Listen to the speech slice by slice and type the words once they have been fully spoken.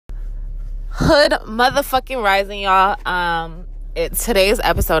Hood motherfucking rising, y'all. Today's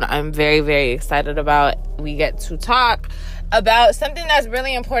episode I'm very, very excited about. We get to talk about something that's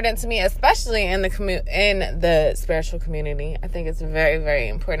really important to me, especially in the spiritual community. I think it's very, very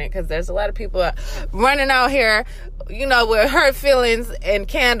important because there's a lot of people running out here, with hurt feelings and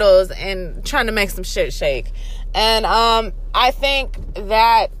candles and trying to make some shit shake. And I think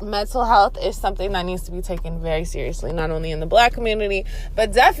that mental health is something that needs to be taken very seriously, not only in the Black community,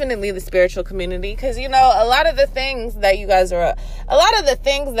 but definitely the spiritual community. Because, a lot of the things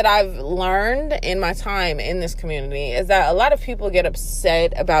that I've learned in my time in this community is that a lot of people get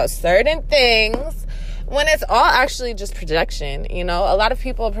upset about certain things when it's all actually just projection. A lot of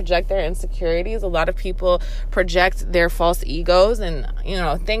people project their insecurities. A lot of people project their false egos and,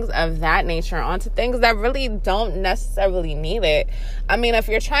 things of that nature onto things that really don't necessarily need it. I mean, if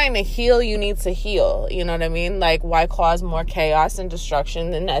you're trying to heal, you need to heal. You know what I mean? Like, why cause more chaos and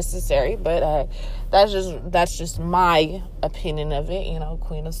destruction than necessary? But that's just my opinion of it.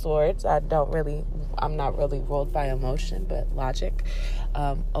 Queen of Swords. I'm not really ruled by emotion, but logic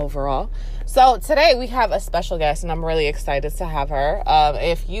overall. So today we have a special guest, and I'm really excited to have her.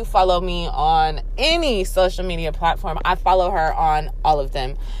 If you follow me on any social media platform, I follow her on all of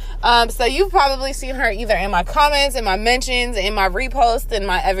them. So you've probably seen her either in my comments, in my mentions, in my reposts, in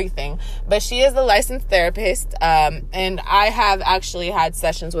my everything. But she is a licensed therapist, and I have actually had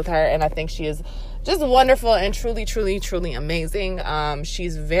sessions with her, and I think she is just wonderful and truly, truly, truly amazing.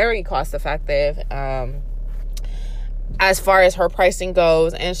 She's very cost effective as far as her pricing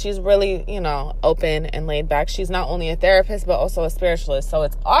goes, and she's really, open and laid back. She's not only a therapist, but also a spiritualist. So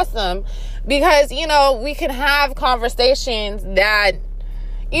it's awesome because, we can have conversations that,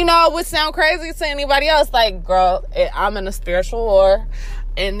 would sound crazy to anybody else. Like, girl, I'm in a spiritual war,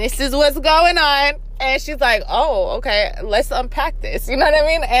 and this is what's going on. And she's like, oh, okay, let's unpack this. You know what I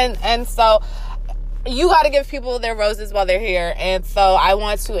mean? And so you got to give people their roses while they're here. And so I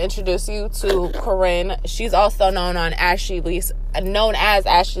want to introduce you to Koren. She's also known as Ashy Lisa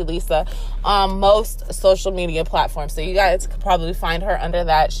on most social media platforms. So you guys could probably find her under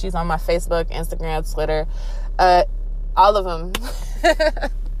that. She's on my Facebook, Instagram, Twitter, all of them.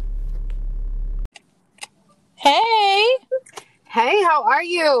 Hey, how are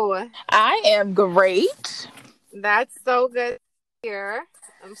you? I am great. That's so good to hear.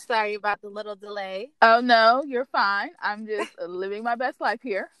 I'm sorry about the little delay. Oh, no, you're fine. I'm just living my best life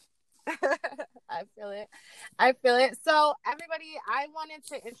here. I feel it. So, everybody, I wanted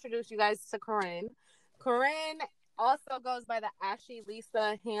to introduce you guys to Koren. Koren also goes by the Ashy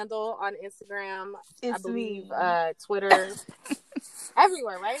Lisa handle on Instagram. I believe Twitter.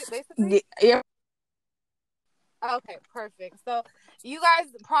 Everywhere, right? Basically? Yeah. Okay, perfect. So you guys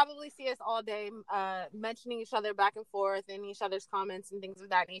probably see us all day mentioning each other back and forth in each other's comments and things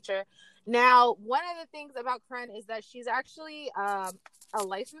of that nature. Now, one of the things about Koren is that she's actually a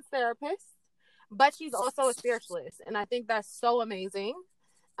licensed therapist, but she's also a spiritualist. And I think that's so amazing.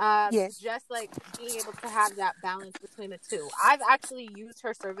 Yes. Just like being able to have that balance between the two. I've actually used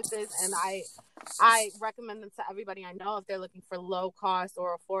her services, and I recommend them to everybody I know if they're looking for low cost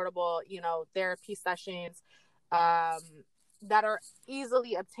or affordable, therapy sessions that are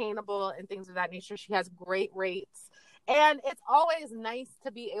easily obtainable and things of that nature. She has great rates, and it's always nice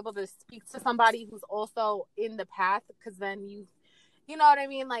to be able to speak to somebody who's also in the path, because then you know what I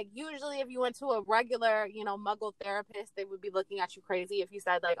mean? Like, usually if you went to a regular, muggle therapist, they would be looking at you crazy if you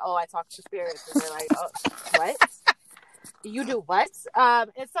said, like, oh, I talk to spirits, and they're like, oh, what? You do what?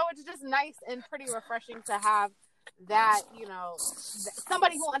 And so it's just nice and pretty refreshing to have that,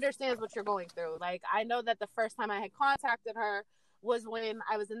 somebody who understands what you're going through. Like, I know that the first time I had contacted her was when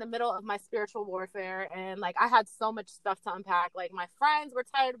I was in the middle of my spiritual warfare, and like I had so much stuff to unpack. Like, my friends were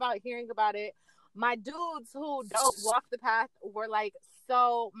tired about hearing about it. My dudes who don't walk the path were like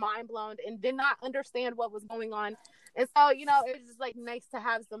so mind blown and did not understand what was going on. And so, it was just like nice to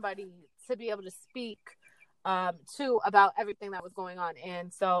have somebody to be able to speak to about everything that was going on.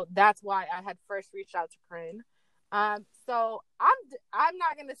 And so that's why I had first reached out to Koren. So I'm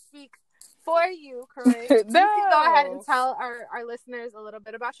not going to speak for you, Koren. No. You can go ahead and tell our listeners a little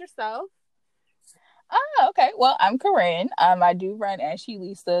bit about yourself. Oh, okay. Well, I'm Koren. I do run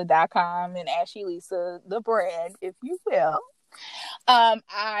AshyLisa.com and Ashy Lisa, the brand, if you will.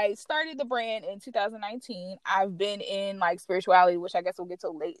 I started the brand in 2019. I've been in like spirituality, which I guess we'll get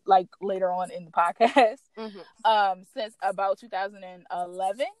to later on in the podcast, since about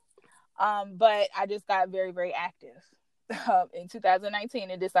 2011. But I just got very, very active. In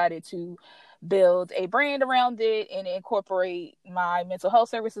 2019, I decided to build a brand around it and incorporate my mental health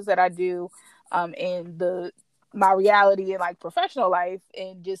services that I do in the my reality and like professional life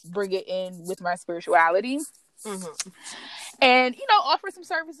and just bring it in with my spirituality. Mm-hmm. And, you know, offer some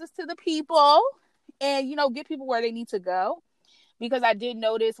services to the people and, you know, get people where they need to go. Because I did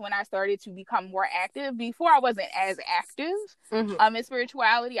notice when I started to become more active, before I wasn't as active Mm-hmm. in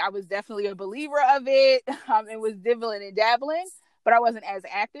spirituality. I was definitely a believer of it and was dibbling and dabbling, but I wasn't as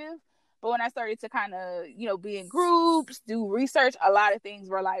active. But when I started to kind of, you know, be in groups, do research, a lot of things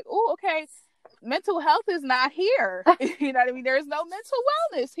were like, oh, okay, mental health is not here. You know what I mean? There's no mental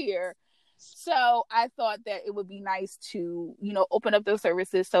wellness here. So I thought that it would be nice to, you know, open up those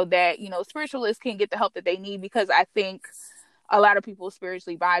services so that, you know, spiritualists can get the help that they need, because I think a lot of people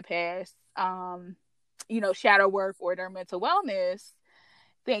spiritually bypass, you know, shadow work or their mental wellness,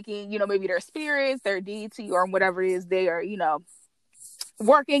 thinking, you know, maybe their spirits, their deity, or whatever it is they are, you know,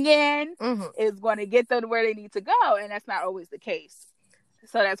 working in Mm-hmm. is going to get them to where they need to go. And that's not always the case.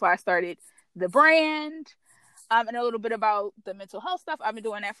 So that's why I started the brand. And a little bit about the mental health stuff. I've been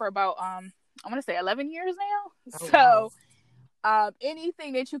doing that for about, I want to say 11 years now. Oh, So wow.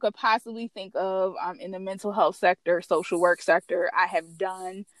 anything that you could possibly think of in the mental health sector, social work sector, I have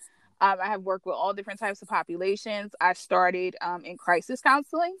done. I have worked with all different types of populations. I started in crisis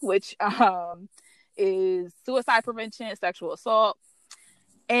counseling, which is suicide prevention, sexual assault.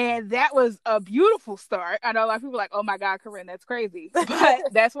 And that was a beautiful start. I know a lot of people are like, oh my God, Koren, that's crazy. But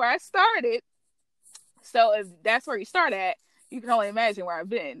that's where I started. So if that's where you start at, you can only imagine where I've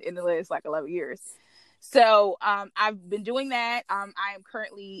been in the last like 11 years. So I've been doing that. I am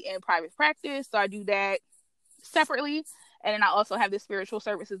currently in private practice, so I do that separately. And then I also have the spiritual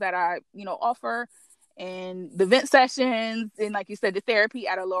services that I, you know, offer, and the vent sessions, and like you said, the therapy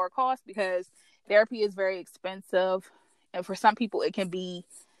at a lower cost, because therapy is very expensive. And for some people, it can be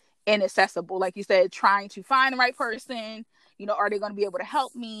inaccessible. Like you said, trying to find the right person, you know, are they going to be able to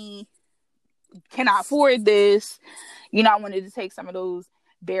help me? Can I afford this? You know, I wanted to take some of those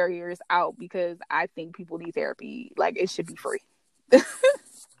barriers out, because I think people need therapy. Like, it should be free.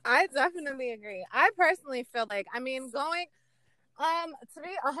 I definitely agree. I personally feel like, I mean, going, to be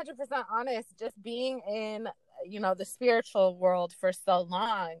 100% honest, just being in, you know, the spiritual world for so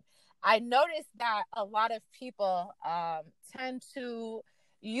long, I noticed that a lot of people tend to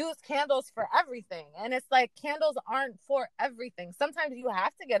use candles for everything. And it's like, candles aren't for everything. Sometimes you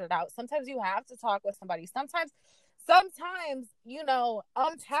have to get it out. Sometimes you have to talk with somebody. Sometimes, you know,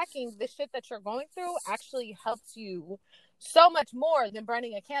 unpacking the shit that you're going through actually helps you so much more than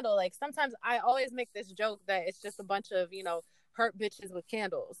burning a candle. Like, sometimes I always make this joke that it's just a bunch of, you know, hurt bitches with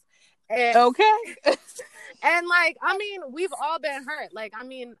candles. And Okay. and like, I mean, we've all been hurt. Like, I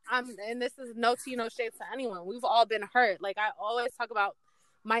mean, and this is no tea, no shade to anyone. We've all been hurt. Like, I always talk about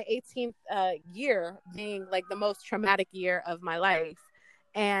my 18th year being like the most traumatic year of my life.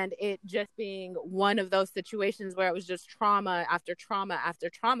 And it just being one of those situations where it was just trauma after trauma after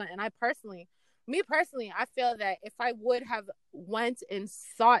trauma. And me personally, I feel that if I would have went and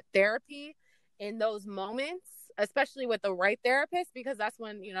sought therapy in those moments, especially with the right therapist, because that's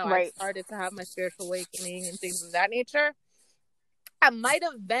when, you know, I Right. started to have my spiritual awakening and things of that nature, I might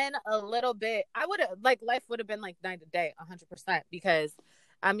have been a little bit, I would have, like, life would have been like night and day, 100%. Because,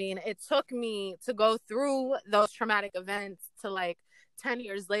 I mean, it took me to go through those traumatic events to like 10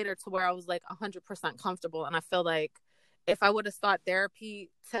 years later to where I was like 100% comfortable. And I feel like if I would have sought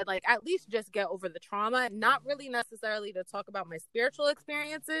therapy to like at least just get over the trauma, not really necessarily to talk about my spiritual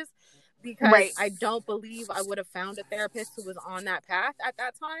experiences, because Right. I don't believe I would have found a therapist who was on that path at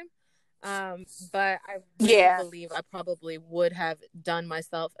that time. But I really Yeah. believe I probably would have done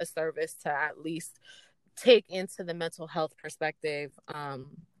myself a service to at least take into the mental health perspective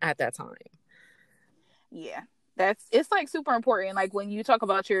at that time. Yeah. It's like super important. Like, when you talk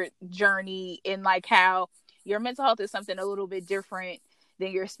about your journey and like how your mental health is something a little bit different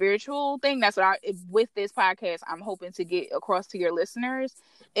than your spiritual thing. That's what with this podcast, I'm hoping to get across to your listeners,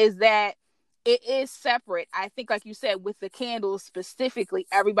 is that it is separate. I think, like you said, with the candles specifically,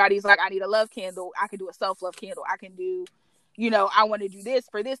 everybody's like, I need a love candle. I can do a self-love candle. I can do, you know, I want to do this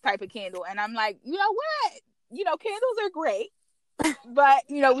for this type of candle. And I'm like, you know what? You know, candles are great, but,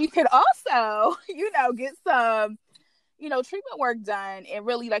 you know, we could also, you know, get some, you know, treatment work done and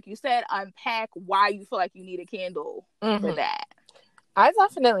really, like you said, unpack why you feel like you need a candle for Mm-hmm. that. I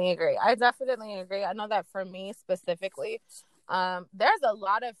definitely agree. I know that for me specifically, there's a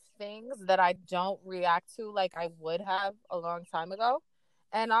lot of things that I don't react to like I would have a long time ago.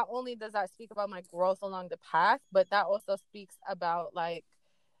 And not only does that speak about my growth along the path, but that also speaks about like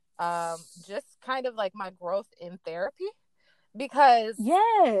just kind of like my growth in therapy. Because, you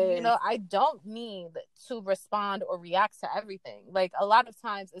Yes. know, I don't need to respond or react to everything. Like, a lot of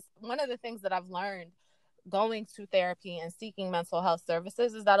times, it's one of the things that I've learned going to therapy and seeking mental health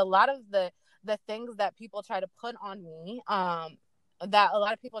services is that a lot of the things that people try to put on me, that a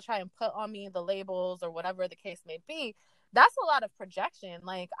lot of people try and put on me, the labels or whatever the case may be, that's a lot of projection.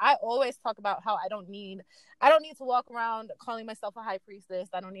 Like, I always talk about how I don't need to walk around calling myself a high priestess.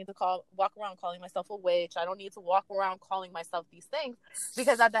 I don't need to walk around calling myself a witch. I don't need to walk around calling myself these things,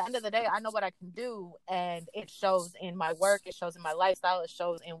 because at the end of the day, I know what I can do, and it shows in my work, it shows in my lifestyle, it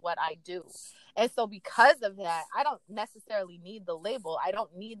shows in what I do. And so because of that, I don't necessarily need the label. I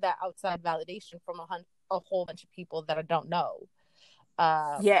don't need that outside validation from a whole bunch of people that I don't know.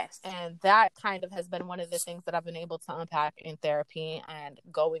 Yes. And that kind of has been one of the things that I've been able to unpack in therapy and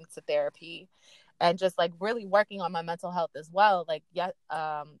going to therapy, and just like really working on my mental health as well. Like,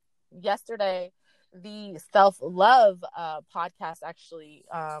 yesterday, the self-love podcast actually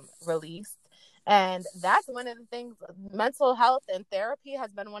released. And that's one of the things, mental health and therapy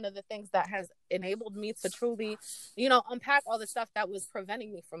has been one of the things that has enabled me to truly, unpack all the stuff that was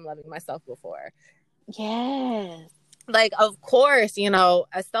preventing me from loving myself before. Yes. Like, of course,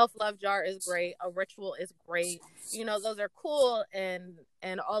 a self-love jar is great. A ritual is great. Those are cool and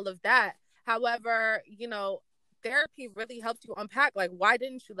all of that. However, therapy really helps you unpack, like, why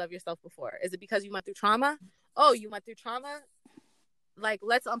didn't you love yourself before? Is it because you went through trauma? Oh, you went through trauma? Like,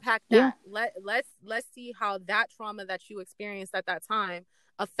 let's unpack that. Yeah. Let's see how that trauma that you experienced at that time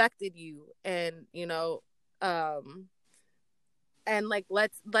affected you. And, and like,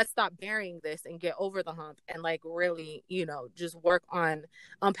 let's stop burying this and get over the hump, and like really, just work on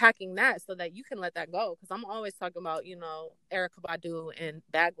unpacking that so that you can let that go. Because I'm always talking about, Erykah Badu and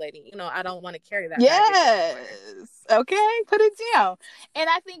Bag Lady. I don't want to carry that. Yes. Okay, put it down. And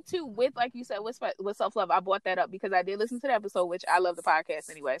I think too, with, like you said, with self-love, I brought that up because I did listen to the episode, which I love the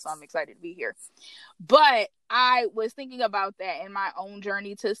podcast anyway, so I'm excited to be here. But I was thinking about that in my own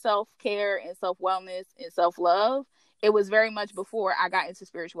journey to self-care and self-wellness and self-love. It was very much before I got into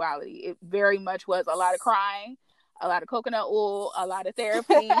spirituality. It very much was a lot of crying, a lot of coconut oil, a lot of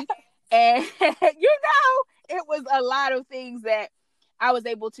therapy. And, it was a lot of things that I was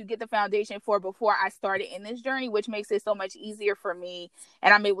able to get the foundation for before I started in this journey, which makes it so much easier for me.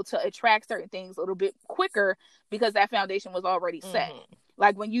 And I'm able to attract certain things a little bit quicker because that foundation was already set. Mm-hmm.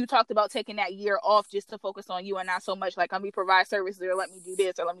 Like when you talked about taking that year off just to focus on you and not so much like, let me provide services or let me do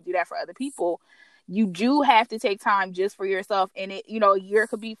this or let me do that for other people. You do have to take time just for yourself. And it, a year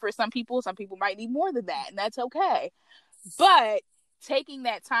could be for some people. Some people might need more than that, and that's okay. But taking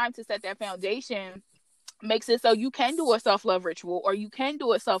that time to set that foundation makes it so you can do a self-love ritual, or you can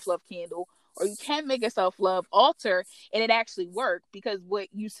do a self-love candle, or you can make a self-love altar, and it actually work. Because what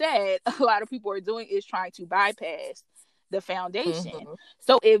you said, a lot of people are doing is trying to bypass the foundation. Mm-hmm.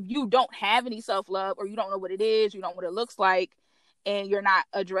 So if you don't have any self-love, or you don't know what it is, you don't know what it looks like, and you're not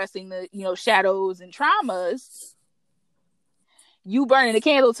addressing the, shadows and traumas, you burning the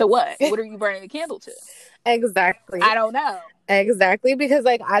candle to what? What are you burning the candle to? Exactly. I don't know. Exactly. Because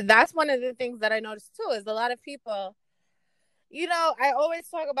like, that's one of the things that I noticed too, is a lot of people, I always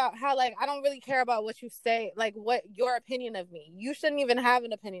talk about how, like, I don't really care about what you say, like what your opinion of me. You shouldn't even have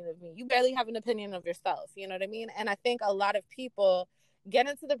an opinion of me. You barely have an opinion of yourself. You know what I mean? And I think a lot of people get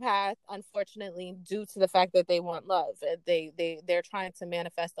into the path, unfortunately, due to the fact that they want love. They're trying to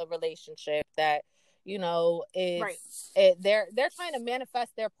manifest a relationship that, is right. They're trying to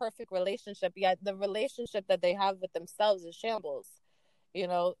manifest their perfect relationship, yet the relationship that they have with themselves is shambles.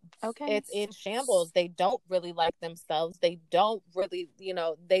 Okay. It's in shambles. They don't really like themselves. They don't really,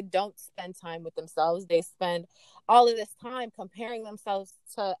 they don't spend time with themselves. They spend all of this time comparing themselves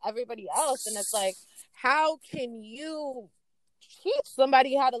to everybody else. And it's like, how can you teach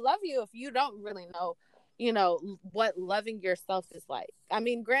somebody how to love you if you don't really know, what loving yourself is like? I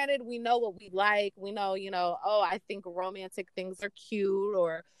mean, granted, we know what we like. We know, oh, I think romantic things are cute,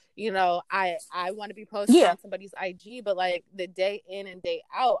 or, I want to be posted on somebody's IG, but like the day in and day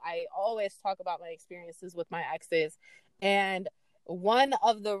out, I always talk about my experiences with my exes. And one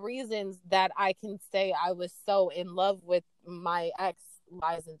of the reasons that I can say I was so in love with my ex,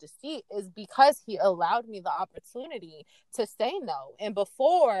 Lies and Deceit, is because he allowed me the opportunity to say no. And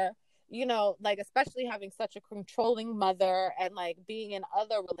before, like, especially having such a controlling mother and like being in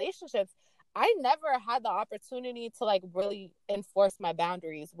other relationships, I never had the opportunity to like really enforce my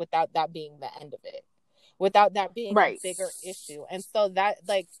boundaries without that being the end of it, without that being right. a bigger issue. And so that,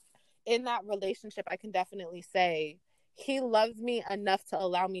 like, in that relationship, I can definitely say he loved me enough to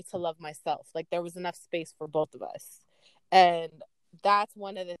allow me to love myself. Like, there was enough space for both of us. And that's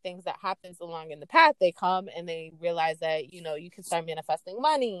one of the things that happens along in the path. They come and they realize that, you can start manifesting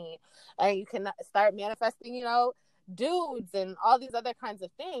money, and you can start manifesting, dudes and all these other kinds of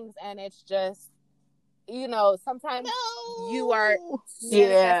things. And it's just, you know, sometimes you are No.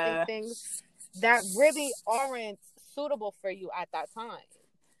 manifesting Yeah. things that really aren't suitable for you at that time.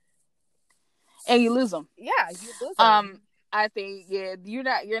 And you lose them. Yeah, you lose them. I think, yeah, you're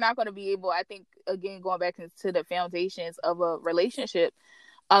not going to be able, I think, again, going back into the foundations of a relationship,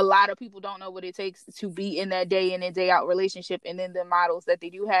 a lot of people don't know what it takes to be in that day in and day out relationship, and then the models that they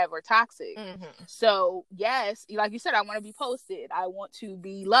do have are toxic. Mm-hmm. So yes, like you said, I want to be posted, I want to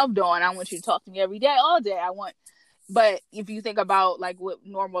be loved on, I want you to talk to me every day, all day, but if you think about like what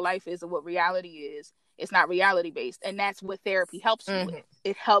normal life is and what reality is, it's not reality based, and that's what therapy helps you with.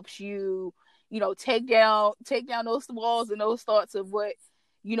 It helps you, take down those walls and those thoughts of what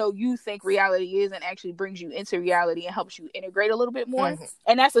you think reality is, and actually brings you into reality and helps you integrate a little bit more.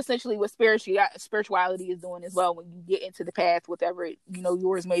 And that's essentially what spirituality is doing as well. When you get into the path, whatever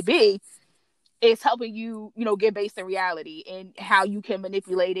yours may be, it's helping you get based in reality and how you can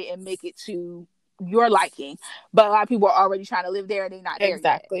manipulate it and make it to your liking. But a lot of people are already trying to live there and they're not there yet.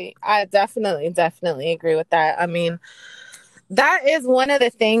 Exactly. I definitely agree with that. I mean, that is one of the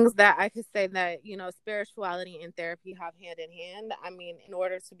things that I could say that, spirituality and therapy have hand in hand. I mean, in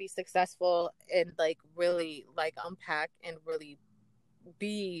order to be successful and like really like unpack and really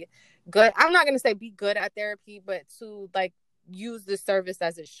be good, I'm not going to say be good at therapy, but to like use the service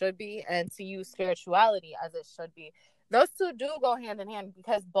as it should be and to use spirituality as it should be. Those two do go hand in hand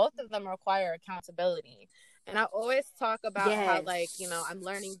because both of them require accountability. And I always talk about how, like, I'm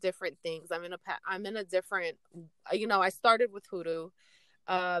learning different things. I'm in a different, I started with hoodoo,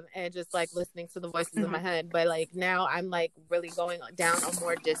 and just like listening to the voices in my head. But like now I'm like really going down a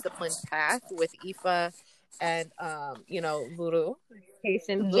more disciplined path with Ifa and, voodoo,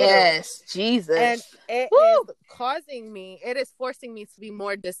 Haitian voodoo. Yes, Jesus. And it is forcing me to be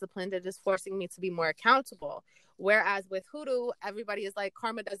more disciplined. It is forcing me to be more accountable. Whereas with hoodoo, everybody is like,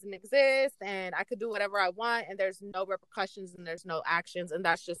 karma doesn't exist and I could do whatever I want and there's no repercussions and there's no actions, and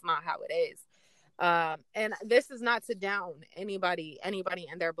that's just not how it is. And this is not to down anybody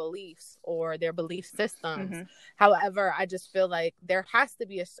and their beliefs or their belief systems. However, I just feel like there has to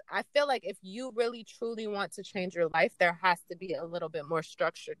be I feel like if you really truly want to change your life, there has to be a little bit more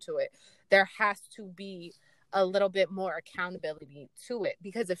structure to it. There has to be a little bit more accountability to it,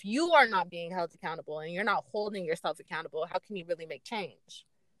 because if you are not being held accountable and you're not holding yourself accountable, how can you really make change?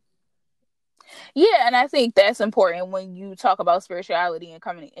 Yeah, and I think that's important when you talk about spirituality and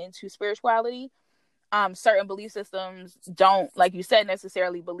coming into spirituality. Certain belief systems don't, like you said,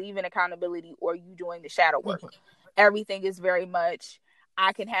 necessarily believe in accountability or you doing the shadow work. Everything is very much,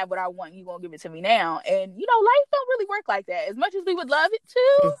 I can have what I want, you gonna give it to me now. And life don't really work like that. As much as we would love it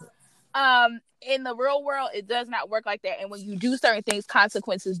to, in the real world, it does not work like that. And when you do certain things,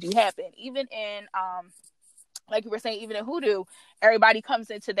 consequences do happen. Even in like you were saying, even in hoodoo, everybody comes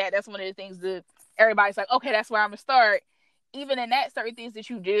into that. That's one of the things that everybody's like, okay, that's where I'm gonna start. Even in that, certain things that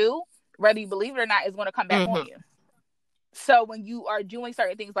you do, whether you believe it or not, is going to come back on you. So when you are doing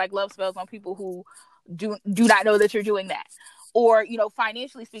certain things like love spells on people who do not know that you're doing that, or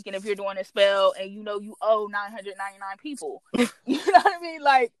financially speaking, if you're doing a spell and you owe 999 people, you know what I mean?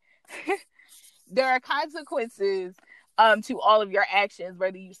 Like there are consequences to all of your actions,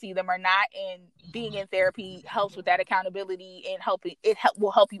 whether you see them or not. And being in therapy helps with that accountability and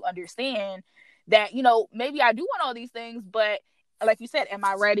will help you understand that maybe I do want all these things, but like you said, am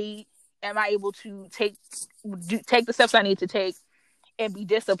I ready? Am I able to take the steps I need to take and be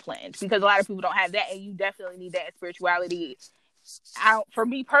disciplined? Because a lot of people don't have that, and you definitely need that in spirituality. For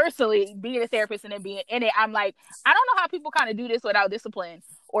me personally, being a therapist and then being in it, I'm like, I don't know how people kind of do this without discipline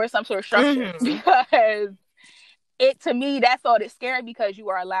or some sort of structure. Because to me, that thought is scary, because you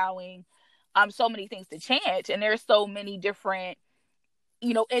are allowing so many things to change, and there's so many different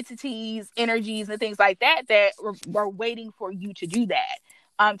entities, energies, and things like that are waiting for you to do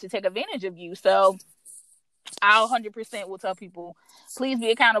that, to take advantage of you. So I 100% will tell people, please be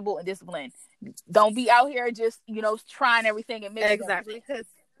accountable and disciplined. Don't be out here just trying everything and mixing exactly, because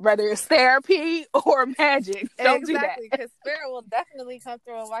whether it's therapy or magic, don't do that. Exactly, because spirit will definitely come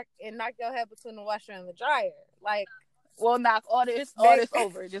through and knock your head between the washer and the dryer. Like, we'll knock all this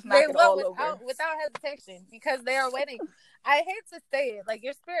over. Just knock it all over without hesitation, because they are waiting. I hate to say it, like,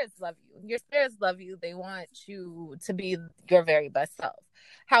 your spirits love you. Your spirits love you. They want you to be your very best self.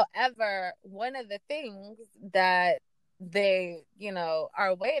 However, one of the things that they,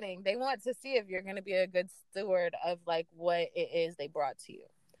 are waiting, they want to see if you're going to be a good steward of like what it is they brought to you.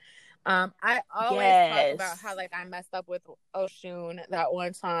 I always talk about how like I messed up with Oshun that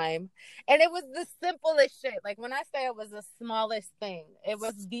one time, and it was the simplest shit. Like, when I say it was the smallest thing, it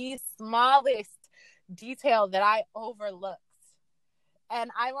was the smallest detail that I overlooked. And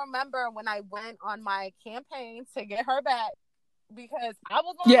I remember when I went on my campaign to get her back, because I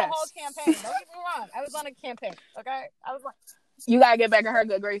was on a whole campaign. Don't get me wrong. I was on a campaign. Okay. I was like, you gotta get back in her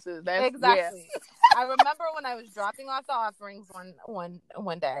good graces. That's exactly. Yeah. I remember when I was dropping off the offerings one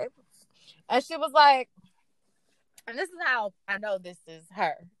day, and she was like, and this is how I know this is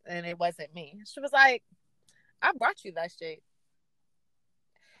her and it wasn't me. She was like, I brought you that shit.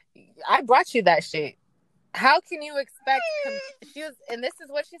 I brought you that shit. How can you expect? She was, and this is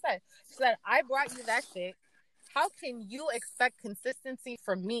what she said. She said, I brought you that shit. How can you expect consistency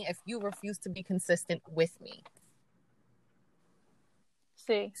from me if you refuse to be consistent with me?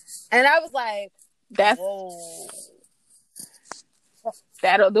 See, and I was like, that's whoa.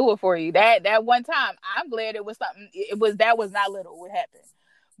 That'll do it for you. That one time, I'm glad it was something. That was not little what happened,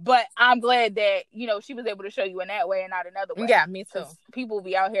 but I'm glad that she was able to show you in that way and not another way. Yeah, me too. People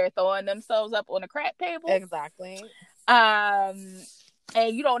be out here throwing themselves up on a crap table. Exactly.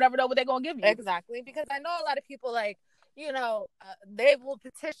 And you don't ever know what they're gonna give you. Exactly, because I know a lot of people they will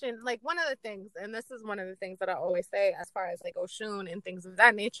petition. Like, one of the things, and this is one of the things that I always say as far as like Oshun and things of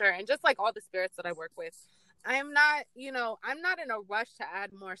that nature, and just like all the spirits that I work with, I'm not in a rush to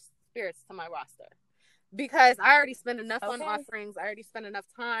add more spirits to my roster, because I already spent enough on offerings. I already spent enough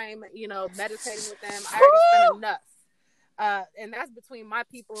time, meditating with them. I already spent enough. And that's between my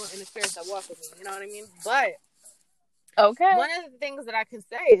people and the spirits that walk with me. You know what I mean? But one of the things that I can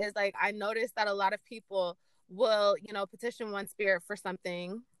say is, like, I noticed that a lot of people will, petition one spirit for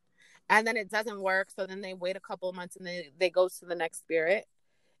something, and then it doesn't work. So then they wait a couple of months and they go to the next spirit.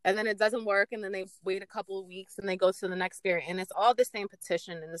 And then it doesn't work, and then they wait a couple of weeks and they go to the next spirit. And it's all the same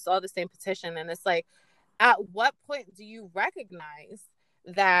petition, and it's all the same petition. And it's like, at what point do you recognize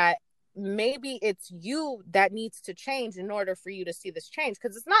that maybe it's you that needs to change in order for you to see this change?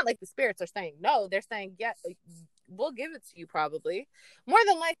 Because it's not like the spirits are saying no. They're saying, yeah, we'll give it to you, probably, more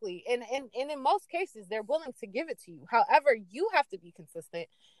than likely. And in most cases, they're willing to give it to you. However, you have to be consistent,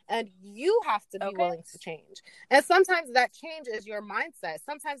 and you have to be willing to change. And sometimes that change is your mindset.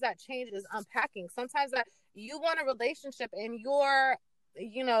 Sometimes that change is unpacking. Sometimes that you want a relationship, and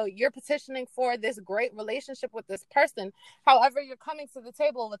you're petitioning for this great relationship with this person. However, you're coming to the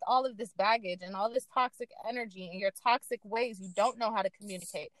table with all of this baggage and all this toxic energy and your toxic ways. You don't know how to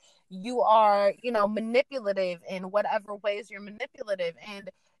communicate. You are, manipulative in whatever ways you're manipulative. And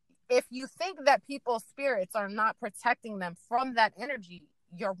if you think that people's spirits are not protecting them from that energy,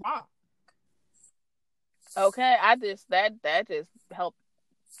 you're wrong. Okay, that just helped,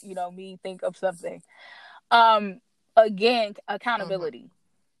 me think of something. Again, accountability.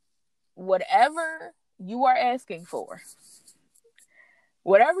 Whatever you are asking for,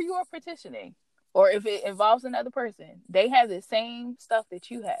 whatever you are petitioning, or if it involves another person, they have the same stuff that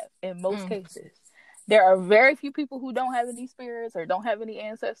you have in most cases. There are very few people who don't have any spirits or don't have any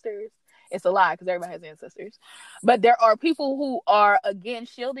ancestors. It's a lie, because everybody has ancestors. But there are people who are, again,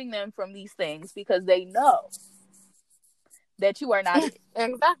 shielding them from these things because they know that you are not it.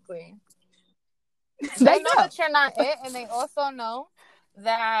 Exactly. They know that you're not it, and they also know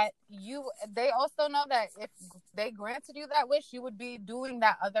that if they granted you that wish, you would be doing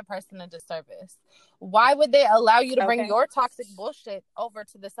that other person a disservice. Why would they allow you to bring your toxic bullshit over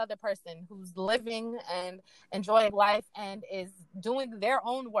to this other person who's living and enjoying life and is doing their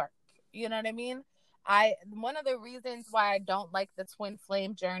own work? You know what I mean? One of the reasons why I don't like the twin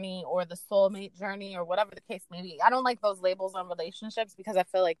flame journey or the soulmate journey or whatever the case may be, I don't like those labels on relationships, because I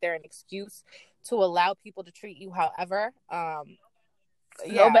feel like they're an excuse to allow people to treat you however.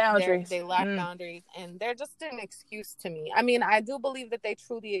 No boundaries. They lack boundaries, and they're just an excuse to me. I mean, I do believe that they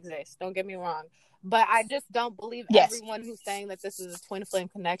truly exist. Don't get me wrong. But I just don't believe everyone who's saying that this is a twin flame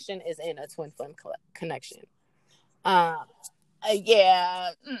connection is in a twin flame connection. It's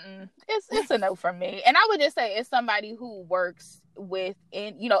a no from me. And I would just say, it's somebody who works with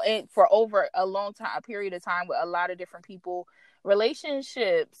for over a long time, a period of time, with a lot of different people.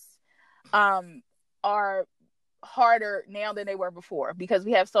 Relationships are harder now than they were before, because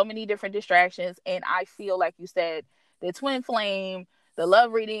we have so many different distractions. And I feel like you said, the twin flame, the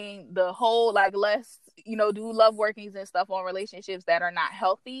love reading, the whole, like, let's do love workings and stuff on relationships that are not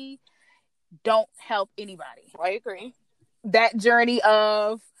healthy don't help anybody. I agree. That journey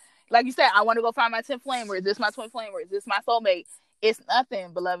of, like you said, I want to go find my twin flame, or is this my twin flame, or is this my soulmate? It's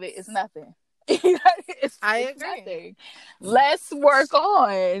nothing, beloved. It's nothing. I agree. Nothing. Let's work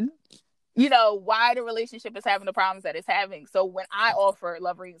on why the relationship is having the problems that it's having. So when I offer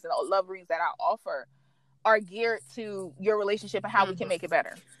love readings, and love readings that I offer are geared to your relationship and how we can make it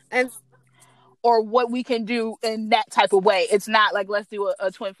better. And or what we can do in that type of way. It's not like, let's do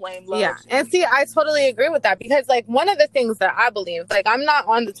a twin flame Yeah. love. And see, I totally agree with that, because like one of the things that I believe, like I'm not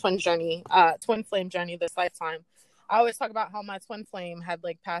on the twin flame journey this lifetime. I always talk about how my twin flame had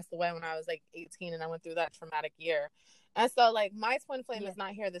like passed away when I was like 18 and I went through that traumatic year. And so like my twin flame is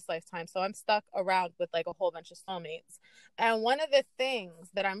not here this lifetime. So I'm stuck around with like a whole bunch of soulmates. And one of the things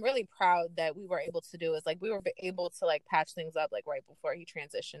that I'm really proud that we were able to do is like we were able to like patch things up like right before he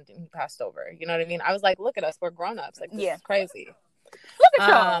transitioned and he passed over. You know what I mean? I was like, look at us, we're grown-ups. Like this is crazy. Look at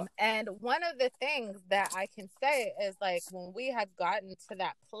y'all. And one of the things that I can say is like when we had gotten to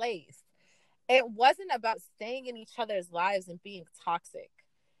that place, it wasn't about staying in each other's lives and being toxic.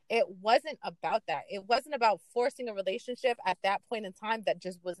 It wasn't about that. It wasn't about forcing a relationship at that point in time that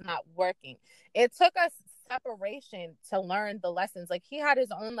just was not working. It took us separation to learn the lessons. Like he had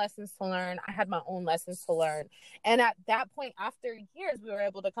his own lessons to learn. I had my own lessons to learn. And at that point, after years, we were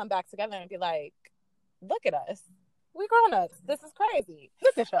able to come back together and be like, look at us. We grown ups. This is crazy.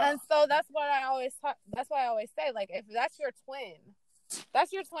 Look at y'all. And so that's what I always that's why I always say, like, if that's your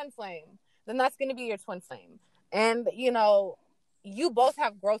twin flame, then that's going to be your twin flame. And, you know, you both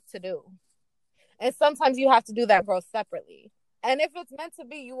have growth to do. And sometimes you have to do that growth separately. And if it's meant to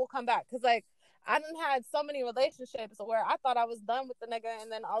be, you will come back. Because, like, I done had so many relationships where I thought I was done with the nigga.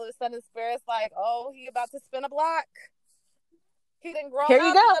 And then all of a sudden, Spirit's like, oh, he about to spin a block. He didn't grow up a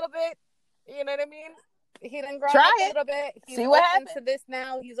little bit. You know what I mean? He didn't grow up a little bit. He's open to this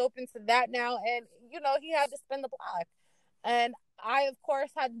now. He's open to that now. And, you know, he had to spin the block. And I, of course,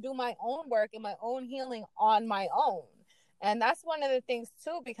 had to do my own work and my own healing on my own. And that's one of the things,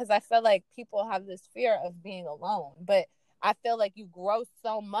 too, because I feel like people have this fear of being alone. But I feel like you grow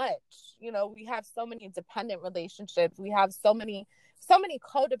so much. You know, we have so many dependent relationships. We have so many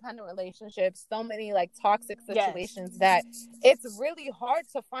codependent relationships, so many like toxic situations that it's really hard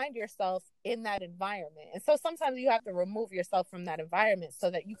to find yourself in that environment. And so sometimes you have to remove yourself from that environment so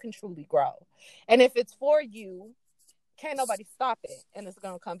that you can truly grow. And if it's for you, can't nobody stop it, and it's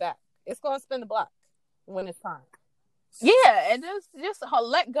going to come back. It's going to spin the block when it's time. Yeah, and just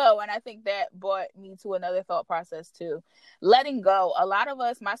let go. And I think that brought me to another thought process too. Letting go. A lot of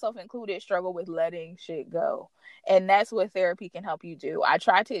us, myself included, struggle with letting shit go. And that's what therapy can help you do. I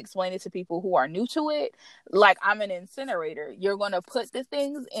try to explain it to people who are new to it. Like, I'm an incinerator. You're going to put the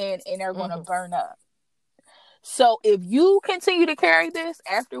things in and they're going to burn up. So if you continue to carry this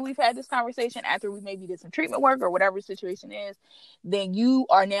after we've had this conversation, after we maybe did some treatment work or whatever the situation is, then you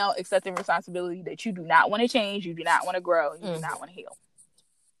are now accepting responsibility that you do not want to change, you do not want to grow, you do not want to heal.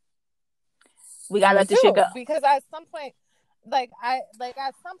 We gotta let this shit go. Because at some point,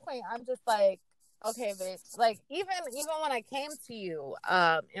 I'm just like, okay, bitch. Like even when I came to you,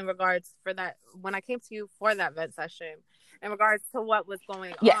 in regards for that, when I came to you for that vet session, in regards to what was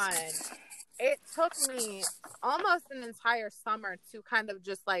going on. It took me almost an entire summer to kind of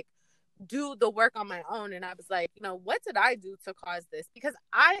just like do the work on my own. And I was like, you know, what did I do to cause this? Because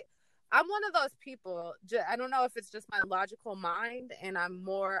I'm one of those people, I don't know if it's just my logical mind, and I'm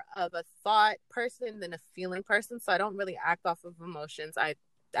more of a thought person than a feeling person. So I don't really act off of emotions. I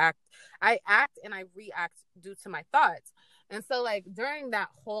act and I react due to my thoughts. And so like during that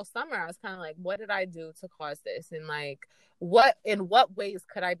whole summer, I was kind of like, what did I do to cause this? And like, in what ways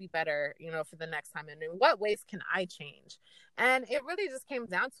could I be better, you know, for the next time? And in what ways can I change? And it really just came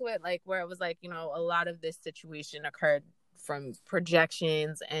down to it, like where it was like, you know, a lot of this situation occurred from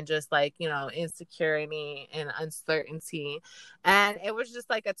projections and just like, you know, insecurity and uncertainty. And it was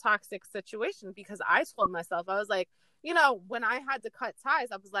just like a toxic situation because I told myself, I was like, you know, when I had to cut ties,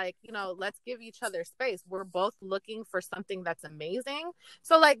 I was like, you know, let's give each other space. We're both looking for something that's amazing.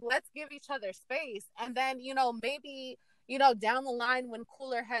 So like, let's give each other space. And then, you know, maybe, you know, down the line when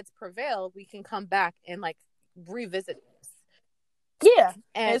cooler heads prevail, we can come back and like revisit this. Yeah.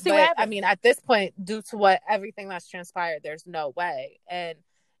 And but I mean, at this point, due to everything that's transpired, there's no way. And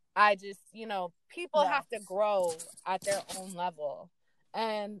I just, you know, people have to grow at their own level.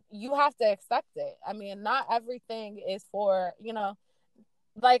 And you have to accept it. I mean, not everything is for, you know,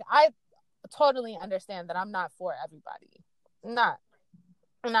 like I totally understand that I'm not for everybody. I'm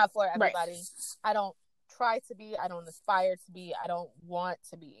not for everybody. Right. I don't try to be. I don't aspire to be. I don't want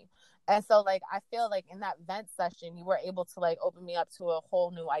to be. And so, like, I feel like in that vent session, you were able to, like, open me up to a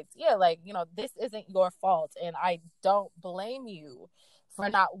whole new idea. Like, you know, this isn't your fault. And I don't blame you for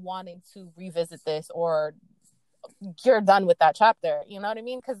not wanting to revisit this or you're done with that chapter. You know what I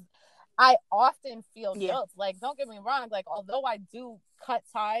mean? Because I often feel guilt. Like, don't get me wrong. Like, although I do cut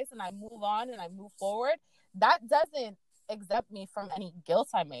ties and I move on and I move forward, that doesn't exempt me from any guilt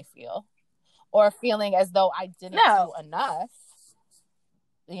I may feel or feeling as though I didn't do enough.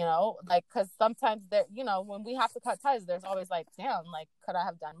 you know, like, because sometimes there, you know, when we have to cut ties, there's always like, damn, like, could I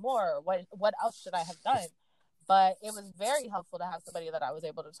have done more? What else should I have done? But it was very helpful to have somebody that I was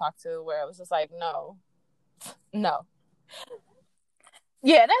able to talk to where it was just like, no.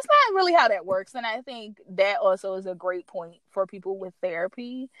 Yeah, that's not really how that works. And I think that also is a great point for people with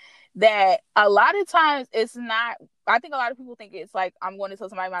therapy, that a lot of times it's not, I think a lot of people think it's like, I'm going to tell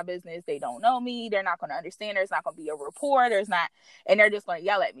somebody my business, they don't know me, they're not going to understand, there's not going to be a rapport, there's not, and they're just going to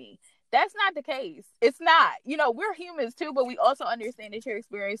yell at me. That's not the case. It's not. You know, we're humans too, but we also understand that you're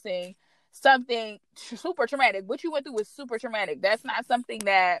experiencing something super traumatic. What you went through was super traumatic. That's not something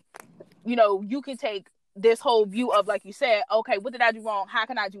that, you know, you can take this whole view of, like you said, okay, what did I do wrong? How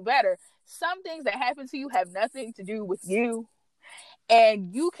can I do better? Some things that happen to you have nothing to do with you.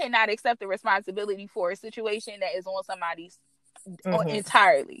 And you cannot accept the responsibility for a situation that is on somebody's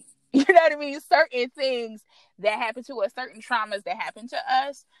entirely. You know what I mean? Certain things that happen to us, certain traumas that happen to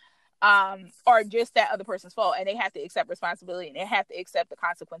us, are just that other person's fault. And they have to accept responsibility and they have to accept the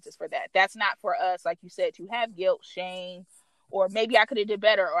consequences for that. That's not for us, like you said, to have guilt, shame, or maybe I could have did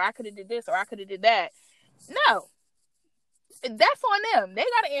better, or I could have did this, or I could have did that. No, that's on them. They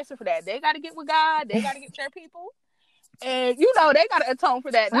got to answer for that. They got to get with God. They got to get their people, and you know they got to atone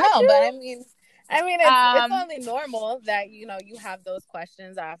for that. Not no, you. but I mean, it's only normal that, you know, you have those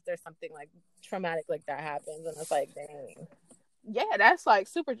questions after something like traumatic like that happens, and it's like, dang. Yeah, that's like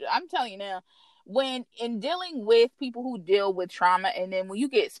super. I'm telling you now, when in dealing with people who deal with trauma, and then when you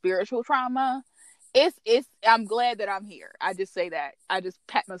get spiritual trauma, it's I'm glad that I'm here. I just say that. I just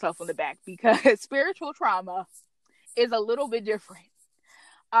pat myself on the back, because spiritual trauma is a little bit different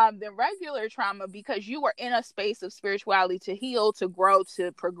than regular trauma, because you are in a space of spirituality to heal, to grow,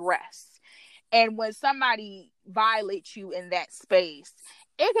 to progress. And when somebody violates you in that space,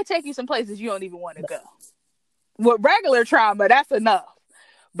 it could take you some places you don't even want to go. With regular trauma, that's enough.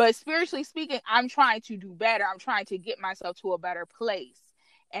 But spiritually speaking, I'm trying to do better. I'm trying to get myself to a better place,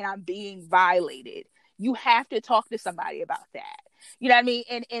 and I'm being violated. You have to talk to somebody about that. You know what I mean?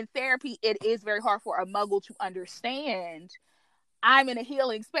 And in therapy, it is very hard for a muggle to understand I'm in a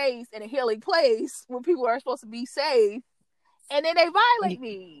healing space, in a healing place where people are supposed to be safe, and then they violate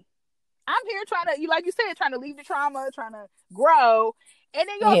me. I'm here trying to, like you said, trying to leave the trauma, trying to grow, and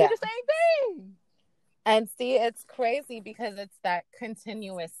then y'all do the same thing. And see, it's crazy because it's that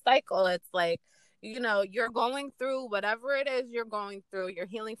continuous cycle. It's like, you know, you're going through whatever it is you're going through. You're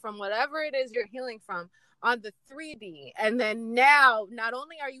healing from whatever it is you're healing from on the 3D. And then now, not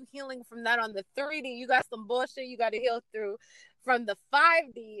only are you healing from that on the 3D, you got some bullshit you got to heal through from the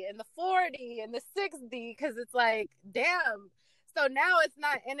 5D and the 4D and the 6D, because it's like, damn. So now it's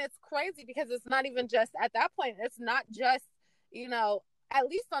not, and it's crazy because it's not even just at that point, it's not just, you know, at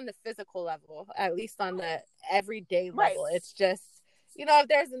least on the physical level, at least on the everyday level. Right. It's just, you know, if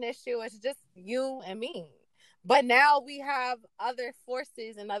there's an issue, it's just you and me. But now we have other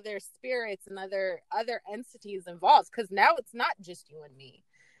forces and other spirits and other entities involved, because now it's not just you and me.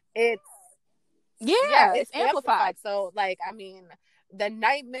 It's it's amplified. So, like, I mean, the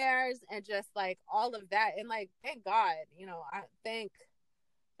nightmares and just like all of that, and like, thank God, you know, I thank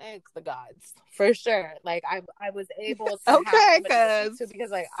the gods for sure. Like, I was able to have somebody to speak to,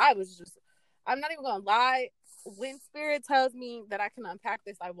 because like I'm not even gonna lie, when spirit tells me that I can unpack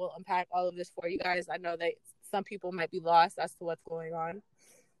this, I will unpack all of this for you guys. I know that some people might be lost as to what's going on,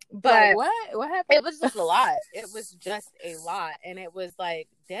 but like, what happened? It was just a lot. It was just a lot, and it was like,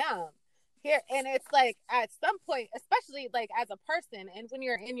 damn. Here, and it's like, at some point, especially like as a person, and when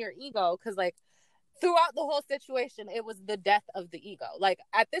you're in your ego, because like throughout the whole situation, it was the death of the ego. Like,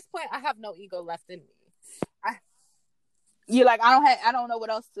 at this point, I have no ego left in me. You're like, I don't know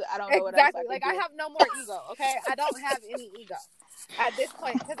what else to, I don't know exactly. what else I have no more ego. Okay, I don't have any ego at this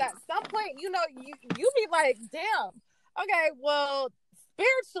point, because at some point, you know, you be like, damn. Okay, well,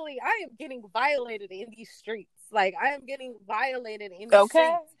 spiritually, I am getting violated in these streets. Like, I am getting violated in these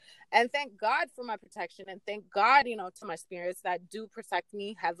streets. And thank God for my protection, and thank God, you know, to my spirits that do protect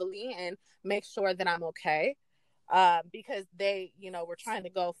me heavily and make sure that I'm okay. Because they, you know, were trying to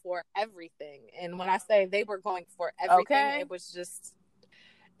go for everything. And when I say they were going for everything, it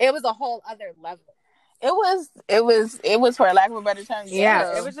was a whole other level. It was for lack of a better term.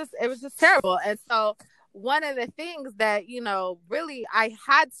 Yeah, it was just terrible. And so one of the things that, you know, really I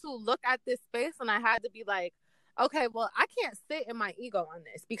had to look at this space, and I had to be like, okay, well, I can't sit in my ego on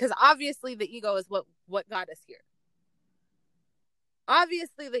this, because obviously the ego is what got us here.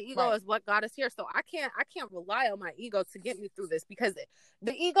 Obviously the ego is what got us here. So I can't rely on my ego to get me through this, because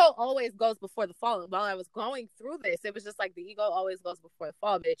the ego always goes before the fall. And while I was going through this, it was just like, the ego always goes before the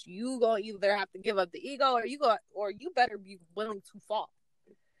fall, bitch. You go either have to give up the ego, or you better be willing to fall.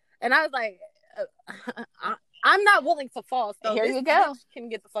 And I was like, I'm not willing to fall, so Here this you go. bitch can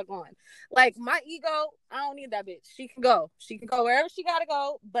get the fuck on. Like, my ego, I don't need that bitch. She can go wherever she gotta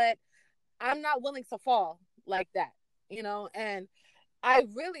go, but I'm not willing to fall like that, you know. And I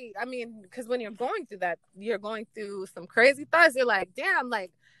mean, because when you're going through that, you're going through some crazy thoughts. You're like, damn,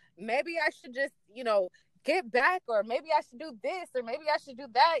 like, maybe I should just, you know, get back, or maybe I should do this, or maybe I should do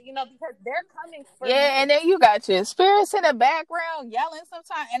that, you know, because they're coming for me. And then you got your spirits in the background yelling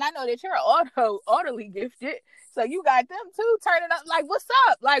sometimes. And I know that you're orderly gifted. So you got them too turning up like, what's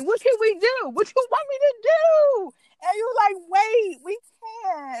up? Like, what can we do? What you want me to do? And you're like, wait, we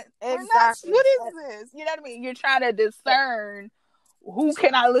can't. Exactly. What is this? You know what I mean? You're trying to discern who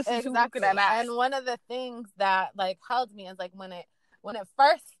can I listen to, who can I not. And one of the things that like held me is like when it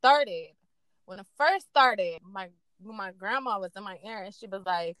first started, my grandma was in my ear and she's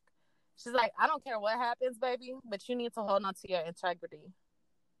like, I don't care what happens, baby, but you need to hold on to your integrity.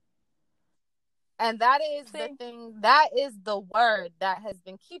 And that is the thing, that is the word that has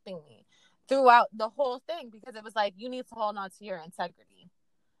been keeping me throughout the whole thing, because it was like, you need to hold on to your integrity.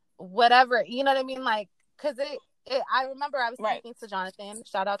 Whatever, you know what I mean? Like, because I remember I was speaking to Jonathan,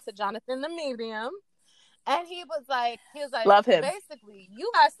 shout out to Jonathan the medium, and he was like, love him. Basically,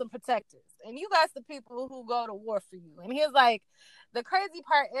 you got some protectors, and you got some people who go to war for you. And he was like, the crazy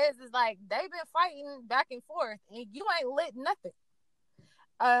part is like, they've been fighting back and forth, and you ain't lit nothing.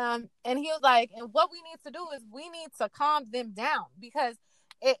 And he was like, and what we need to do is we need to calm them down, because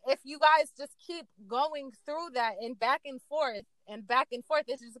if you guys just keep going through that and back and forth,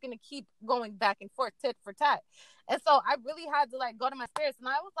 it's just going to keep going back and forth, tit for tat. And so I really had to like go to my spirits, and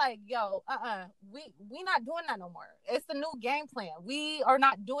I was like, yo, we not doing that no more. It's a new game plan. We are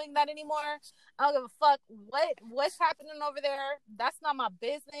not doing that anymore. I don't give a fuck what's happening over there. That's not my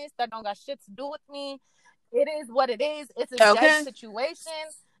business. That don't got shit to do with me. It is what it is. It's a dead situation.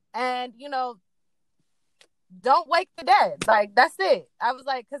 And, you know, don't wake the dead. Like, that's it. I was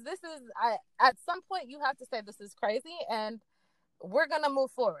like, because at some point you have to say this is crazy and we're going to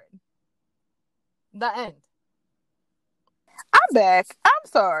move forward. The end. I'm back. I'm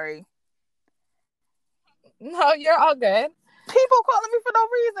sorry. No, you're all good. People calling me for no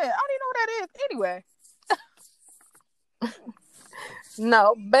reason. I don't even know what that is. Anyway.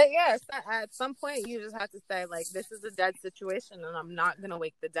 No, but yes, at some point you just have to say, like, this is a dead situation and I'm not going to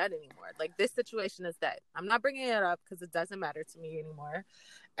wake the dead anymore. Like, this situation is dead. I'm not bringing it up because it doesn't matter to me anymore.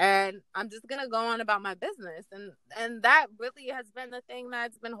 And I'm just going to go on about my business. And that really has been the thing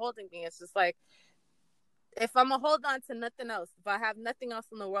that's been holding me. It's just like, if I'm going to hold on to nothing else, if I have nothing else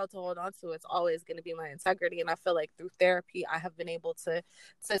in the world to hold on to, it's always going to be my integrity. And I feel like through therapy, I have been able to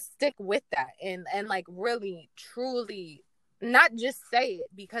stick with that and like really, truly not just say it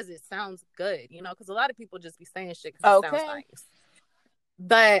because it sounds good, you know, because a lot of people just be saying shit because it sounds nice.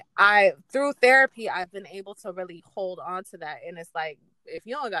 But through therapy, I've been able to really hold on to that. And it's like, if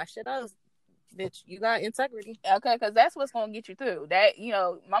you don't got shit else, bitch, you got integrity. Okay, because that's what's going to get you through. That, you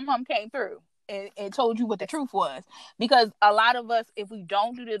know, my mom came through and told you what the truth was. Because a lot of us, if we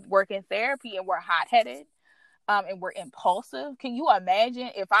don't do the work in therapy and we're hot-headed, and we're impulsive, can you imagine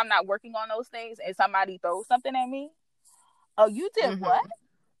if I'm not working on those things and somebody throws something at me? Oh, you did what?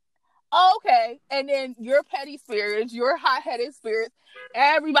 Okay. And then your petty spirits, your hot-headed spirits,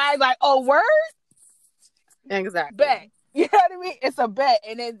 everybody's like, oh, word? Exactly. Bet. You know what I mean? It's a bet.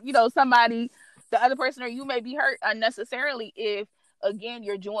 And then, you know, somebody, the other person, or you may be hurt unnecessarily if, again,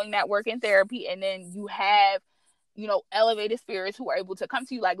 you're doing that work in therapy and then you have, you know, elevated spirits who are able to come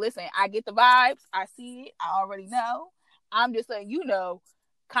to you like, listen, I get the vibes. I see it. I already know. I'm just letting you know,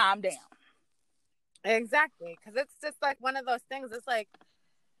 calm down. Exactly, because it's just like one of those things. It's like,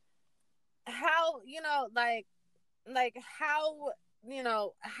 how, you know, like how, you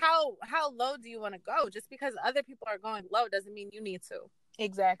know, how low do you want to go? Just because other people are going low doesn't mean you need to.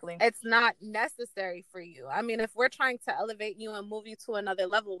 Exactly. It's not necessary for you. I mean, if we're trying to elevate you and move you to another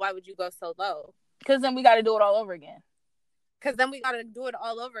level, why would you go so low? Because then we got to do it all over again.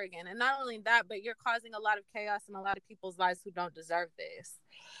 And not only that, but you're causing a lot of chaos in a lot of people's lives who don't deserve this.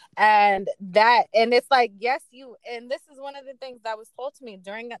 And it's like, yes, and this is one of the things that was told to me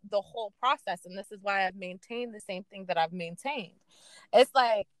during the whole process. And this is why I've maintained the same thing that I've maintained. It's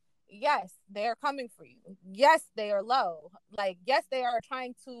like, yes, they are coming for you. Yes, they are low. Like, yes, they are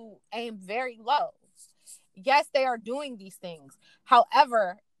trying to aim very low. Yes, they are doing these things.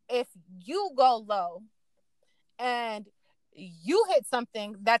 However, if you go low and you hit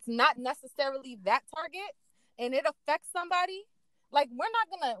something that's not necessarily that target and it affects somebody, like, we're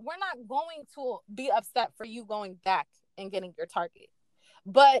not going to be upset for you going back and getting your target.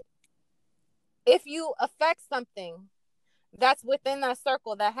 But if you affect something that's within that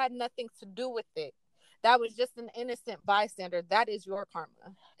circle that had nothing to do with it. That was just an innocent bystander. That is your karma.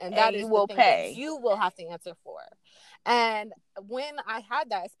 And And that you is the will thing that pay. you will have to answer for. And when I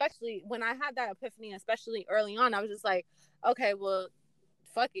had that, especially when I had that epiphany, especially early on, I was just like, okay, well,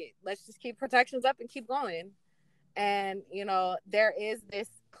 fuck it. Let's just keep protections up and keep going. And, you know, there is this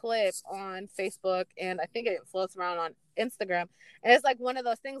clip on Facebook, and I think it floats around on Instagram. And it's like one of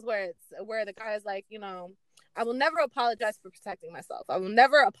those things where the guy is like, you know, I will never apologize for protecting myself. I will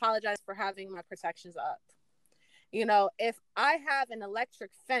never apologize for having my protections up. You know, if I have an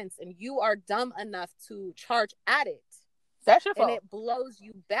electric fence and you are dumb enough to charge at it That's your and fault. it blows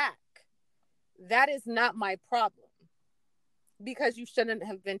you back, that is not my problem, because you shouldn't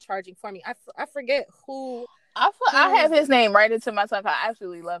have been charging for me. I forget who. I have Who's his name right into myself. I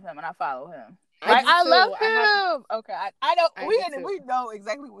absolutely love him and I follow him. I Like, do I love too. I have. him. Okay, I don't. I do We too. know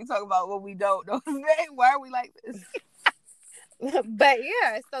exactly what we talk about. What we don't know his name. Why are we like this? But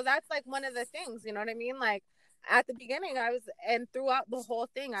yeah, so that's like one of the things, you know what I mean? Like at the beginning I was, and throughout the whole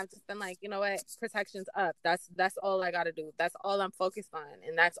thing I've just been like, you know what, protection's up. That's all I gotta do. That's all I'm focused on.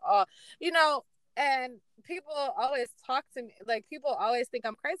 And that's all, you know. And people always talk to me, like people always think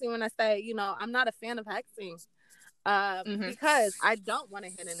I'm crazy when I say, you know, I'm not a fan of hexing. Because I don't want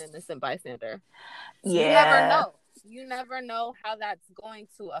to hit an innocent bystander. You never Yeah. know. You never know how that's going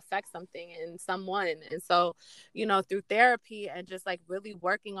to affect something in someone. And so, you know, through therapy and just like really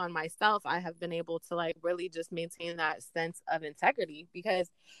working on myself, I have been able to like really just maintain that sense of integrity, because,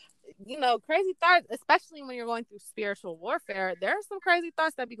 you know, crazy thoughts, especially when you're going through spiritual warfare, there are some crazy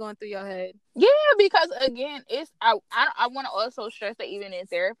thoughts that be going through your head. Yeah, because again, it's I want to also stress that even in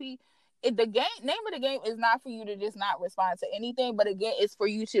therapy, the name of the game is not for you to just not respond to anything, but again, it's for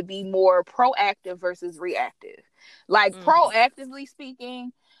you to be more proactive versus reactive. Like, Mm-hmm. proactively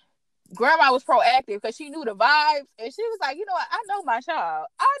speaking, grandma was proactive because she knew the vibes, and she was like, you know what, I know my child,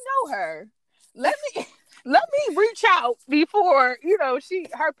 I know her. Let me let me reach out before, you know,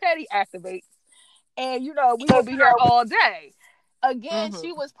 her petty activates, and you know, we will be here all day. Again, Mm-hmm.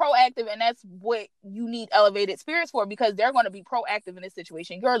 she was proactive, and that's what you need elevated spirits for, because they're going to be proactive in this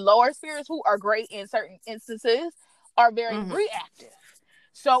situation. Your lower spirits, who are great in certain instances, are very Mm-hmm. reactive.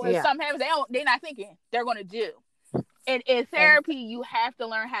 So if Yeah. something happens, they're not thinking, they're going to do. And in therapy, you have to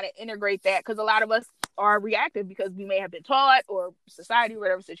learn how to integrate that, because a lot of us are reactive because we may have been taught, or society,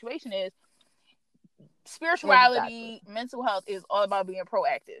 whatever situation is. Exactly. Spirituality, mental health is all about being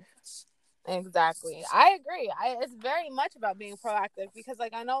proactive. Exactly. I agree. It's very much about being proactive, because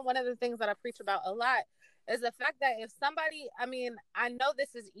like I know one of the things that I preach about a lot is the fact that if somebody, I mean, I know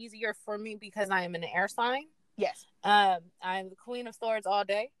this is easier for me because I am an air sign. Yes. I'm the queen of swords all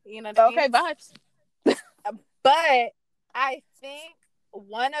day, you know what I Okay, mean? vibes. But I think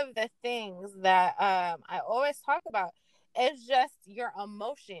one of the things that I always talk about is just your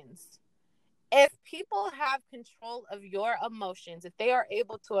emotions. If people have control of your emotions, if they are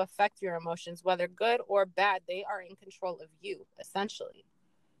able to affect your emotions, whether good or bad, they are in control of you, essentially.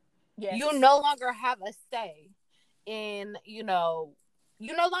 You Yes. no longer have a say in, you no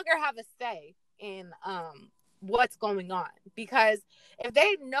longer have a say in what's going on, because if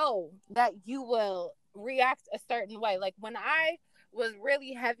they know that you will react a certain way, like when I was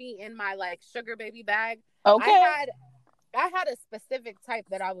really heavy in my like sugar baby bag, I Okay. had I had a specific type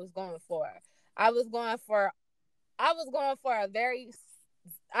that I was going for. I was going for I was going for a very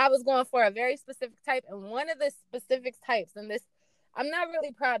I was going for a very specific type, and one of the specific types, and this, I'm not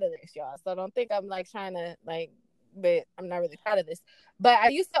really proud of this, y'all. So don't think I'm like trying to like, but I'm not really proud of this. But I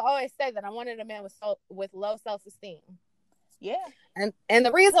used to always say that I wanted a man with low self esteem. Yeah. And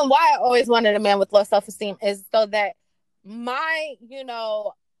the reason why I always wanted a man with low self esteem is so that my,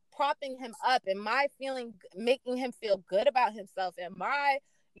 propping him up and my feeling, making him feel good about himself, and my,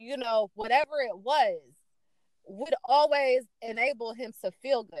 whatever it was, would always enable him to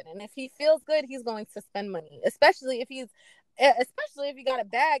feel good. And if he feels good, he's going to spend money, especially if he got a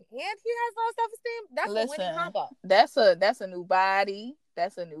bag and he has low self-esteem. That's a winning Listen, combo. that's a new body.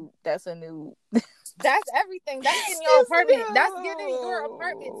 That's a new. That's everything. That's getting your It's apartment. That's getting your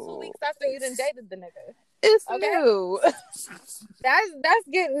apartment 2 weeks new. after you done dated the nigga. It's Okay? new. That's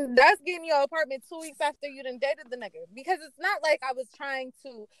getting your apartment 2 weeks after you done dated the nigga. Because it's not like I was trying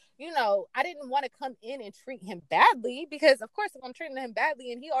to, I didn't want to come in and treat him badly. Because of course, if I'm treating him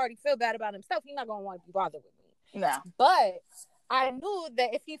badly and he already feel bad about himself, he's not gonna want to be bothered with me. No. But I knew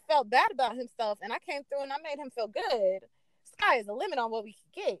that if he felt bad about himself and I came through and I made him feel good, sky is the limit on what we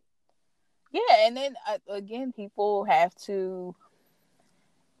can get. Yeah, and then again, people have to.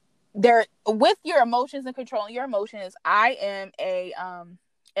 They're with your emotions and controlling your emotions. I am a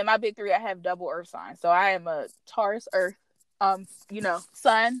in my big three. I have double Earth signs, so I am a Taurus Earth,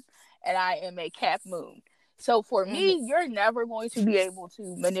 sun, and I am a Cap moon. So for Mm-hmm. me, you're never going to be able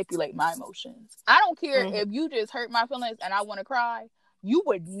to manipulate my emotions. I don't care Mm-hmm. if you just hurt my feelings and I want to cry. You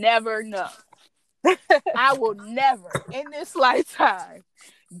would never know. I will never in this lifetime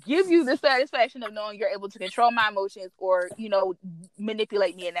give you the satisfaction of knowing you're able to control my emotions or,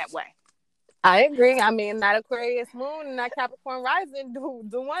 manipulate me in that way. I agree. I mean, that Aquarius moon and that Capricorn rising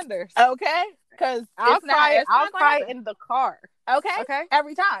do wonders. Okay? Because I'll if not, cry. it's I'll not going to cry happen. in the car. Okay? Okay.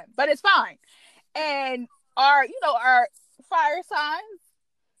 Every time. But it's fine. And our fire signs,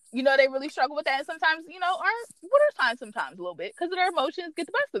 they really struggle with that. And sometimes, our water signs sometimes a little bit because their emotions get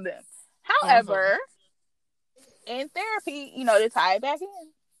the best of them. Mm-hmm. However, in therapy, to tie it back in,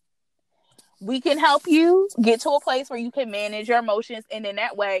 we can help you get to a place where you can manage your emotions. And in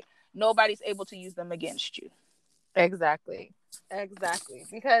that way, nobody's able to use them against you. Exactly.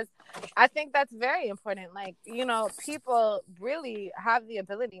 Because I think that's very important. Like, people really have the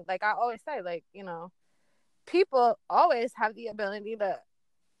ability, like I always say, like, people always have the ability to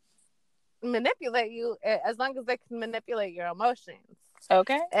manipulate you as long as they can manipulate your emotions.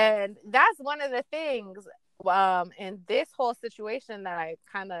 Okay. And that's one of the things in this whole situation that I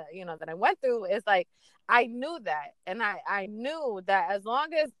kind of, that I went through is like, I knew that. And I knew that as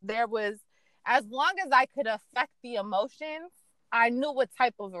long as I could affect the emotions, I knew what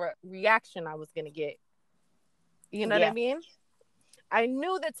type of reaction I was going to get. You know what I Yeah. mean? I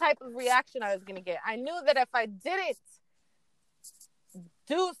knew the type of reaction I was going to get. I knew that if I didn't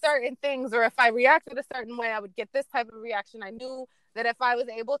do certain things or if I reacted a certain way, I would get this type of reaction. I knew that if I was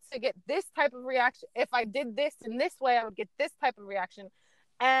able to get this type of reaction, if I did this in this way, I would get this type of reaction.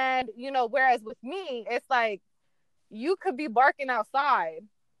 And, whereas with me, it's like you could be barking outside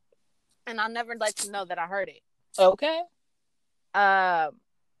and I'll never let you know that I heard it. Okay. And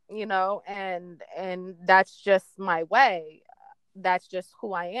that's just my way. That's just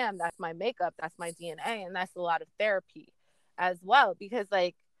who I am. That's my makeup. That's my DNA. And that's a lot of therapy as well. Because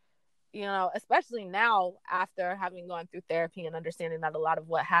like, especially now after having gone through therapy and understanding that a lot of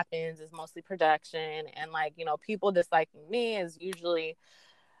what happens is mostly projection and like, people disliking me is usually,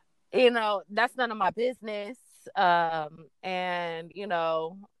 that's none of my business. And,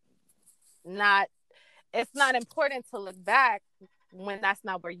 not, it's not important to look back when that's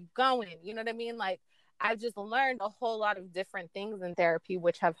not where you're going. You know what I mean? Like, I've just learned a whole lot of different things in therapy,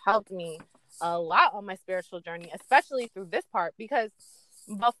 which have helped me a lot on my spiritual journey, especially through this part, because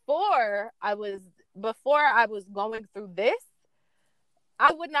before I was going through this,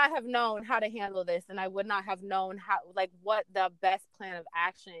 I would not have known how to handle this, and I would not have known what the best plan of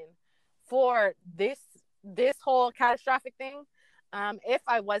action for this whole catastrophic thing, if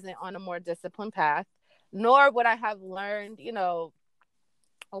I wasn't on a more disciplined path, nor would I have learned,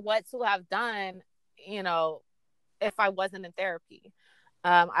 what to have done, if I wasn't in therapy.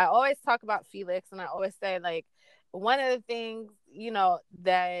 I always talk about Felix, and I always say, like, one of the things,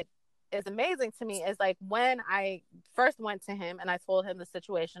 that is amazing to me is like when I first went to him and I told him the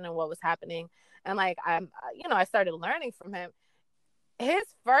situation and what was happening, and like I started learning from him. His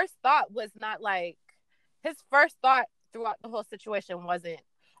first thought was not like his first thought throughout the whole situation wasn't,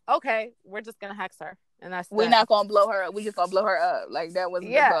 okay, we're just gonna hex her and that's we're not gonna blow her up. We just gonna blow her up. Like that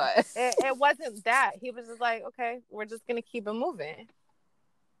wasn't the thought. It wasn't that. He was just like, okay, we're just gonna keep it moving.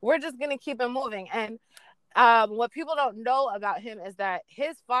 We're just gonna keep it moving. And what people don't know about him is that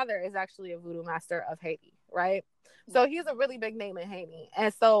his father is actually a voodoo master of Haiti, right? So he's a really big name in Haiti.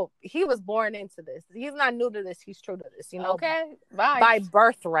 And so he was born into this. He's not new to this. He's true to this, Okay. Vibes. By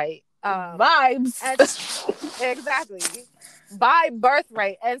birthright. Vibes. Exactly. By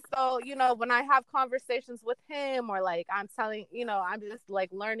birthright. And so, when I have conversations with him or like I'm telling, I'm just like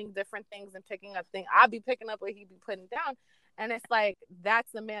learning different things and picking up things. I'll be picking up what he'd be putting down. And it's like,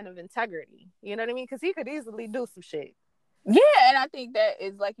 that's a man of integrity. You know what I mean? Because he could easily do some shit. Yeah, and I think that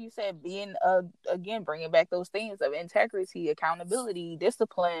is, like you said, being, again, bringing back those themes of integrity, accountability,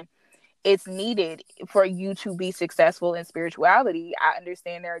 discipline. It's needed for you to be successful in spirituality. I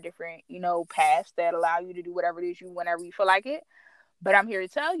understand there are different, paths that allow you to do whatever it is whenever you feel like it. But I'm here to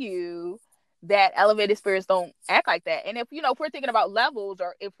tell you that elevated spirits don't act like that. And if we're thinking about levels,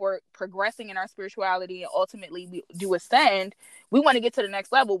 or if we're progressing in our spirituality and ultimately we do ascend, we want to get to the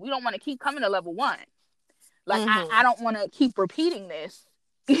next level. We don't want to keep coming to level 1. Like, I don't want to keep repeating this,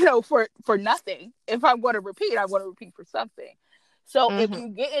 for nothing. If I'm going to repeat, I want to repeat for something. So if you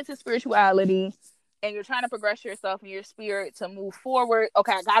get into spirituality and you're trying to progress yourself and your spirit to move forward,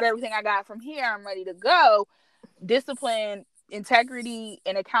 okay, I got everything I got from here, I'm ready to go. Discipline, integrity,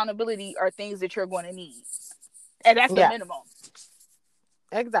 and accountability are things that you're going to need. And that's the minimum.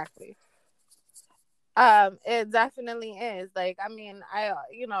 Exactly. It definitely is. Like, I mean,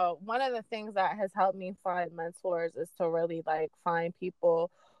 one of the things that has helped me find mentors is to really like find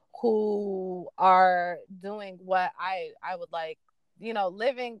people who are doing what I would like,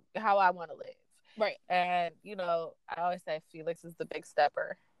 living how I want to live. Right. And, I always say Felix is the big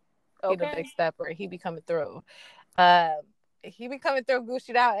stepper. He the big Okay. stepper. He be coming through. Um, he be coming through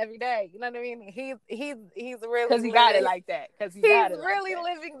Gucci'd out every day. You know what I mean? He's really Because he got it living. like that. Because he He's got it like really that.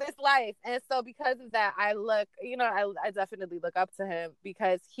 living this life, and so because of that, I definitely look up to him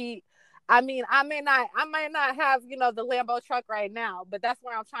because he. I mean, I might not have the Lambo truck right now, but that's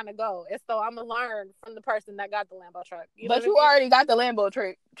where I'm trying to go. And so I'm gonna learn from the person that got the Lambo truck. You know But what I you mean? already got the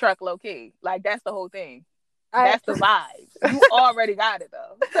Lambo truck low key. Like, that's the whole thing. I, That's the vibes. You already got it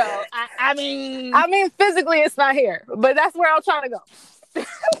though. So I mean, I mean, physically it's not here, but that's where I'm trying to go.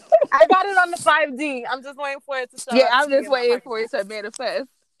 I got it on the 5D. I'm just waiting for it to show yeah, up to I'm be just in my waiting parking for it lot. to manifest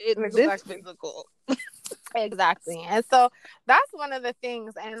in this Exactly. physical. Exactly. And so that's one of the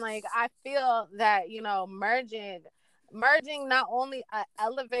things. And like, I feel that, merging not only an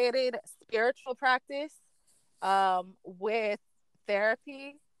elevated spiritual practice with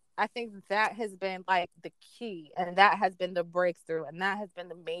therapy, I think that has been like the key, and that has been the breakthrough, and that has been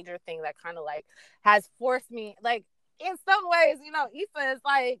the major thing that kind of like has forced me, like, in some ways, Ifa is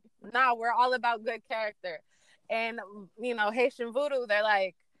like, nah, we're all about good character. And Haitian voodoo, they're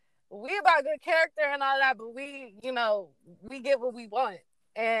like, we about good character and all that, but we get what we want.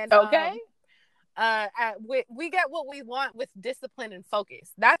 And Okay. we get what we want with discipline and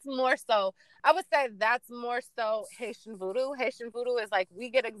focus. That's more so, I would say that's more so Haitian voodoo. Haitian voodoo is like, we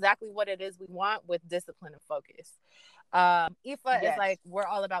get exactly what it is we want with discipline and focus. Ifa is Yes. like, we're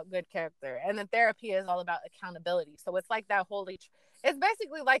all about good character, and then therapy is all about accountability. So it's like that it's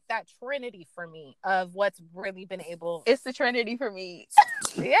basically like that trinity for me of what's really been able. It's the Trinity for me.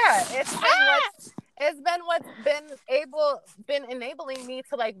 Yeah, it's been enabling me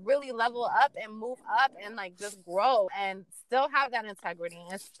to like really level up and move up and like just grow and still have that integrity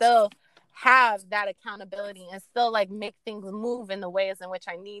and still have that accountability and still like make things move in the ways in which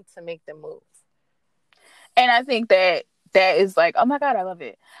I need to make them move. And I think that is like, oh my God, I love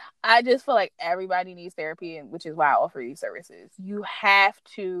it. I just feel like everybody needs therapy, and which is why I offer these services. You have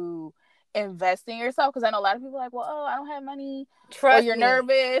to invest in yourself, because I know a lot of people are like, well, oh, I don't have money, or Trust you're me,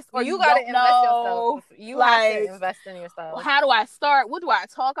 nervous, or you you got to don't invest yourself. know, You have to like, invest in yourself. how do I start? What do I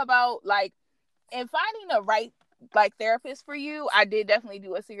talk about? Like, and finding the right like therapist for you. I did definitely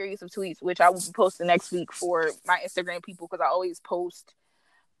do a series of tweets, which I will be posting next week for my Instagram people, because I always post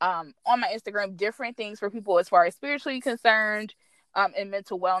on my Instagram different things for people as far as spiritually concerned, and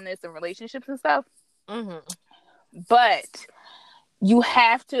mental wellness and relationships and stuff. Mm-hmm. But you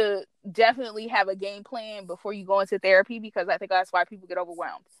have to definitely have a game plan before you go into therapy, because I think that's why people get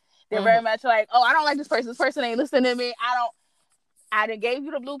overwhelmed. They're Mm-hmm. very much like, oh, I don't like this person. This person ain't listening to me. I done gave you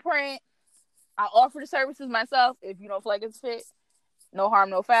the blueprint. I offer the services myself. If you don't feel like it's fit, no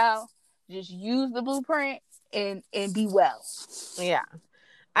harm, no foul. Just use the blueprint and be well. Yeah.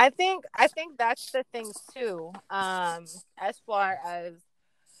 I think that's the thing too. As far as,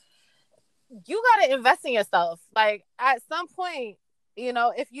 you got to invest in yourself. Like, at some point,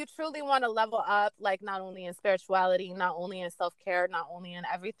 if you truly want to level up, like, not only in spirituality, not only in self-care, not only in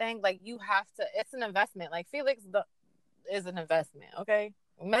everything, like, you have to, it's an investment. Like, is an investment. Okay.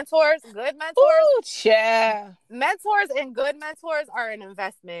 Ooh, yeah. Mentors and good mentors are an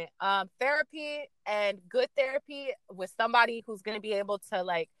investment. Therapy and good therapy with somebody who's going to be able to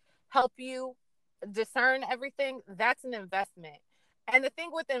like help you discern everything, that's an investment. And the thing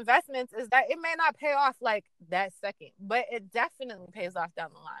with investments is that it may not pay off like that second, but it definitely pays off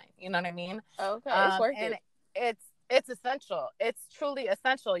down the line. You know what I mean? Okay, it's worth And it. it's essential. It's truly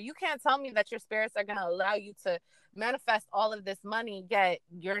essential. You can't tell me that your spirits are going to allow you to manifest all of this money, yet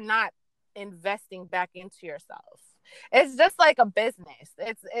you're not investing back into yourself. It's just like a business.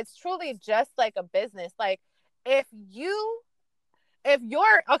 It's truly just like a business. Like, if you if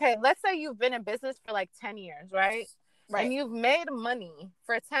you're okay, let's say you've been in business for like 10 years, right? Right. And you've made money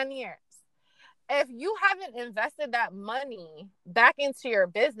for 10 years. If you haven't invested that money back into your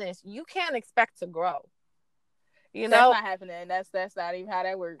business, you can't expect to grow. You That's know, not happening. That's not even how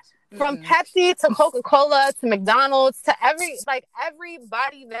that works. from Mm-mm. Pepsi to Coca-Cola to McDonald's to everybody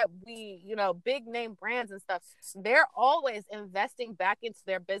that we, big name brands and stuff, they're always investing back into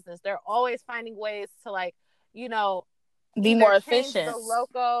their business. They're always finding ways to like, you know, Be either more change the efficient.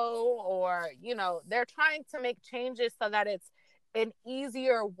 logo or, they're trying to make changes so that it's an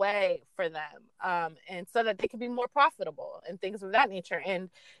easier way for them. And so that they can be more profitable and things of that nature. And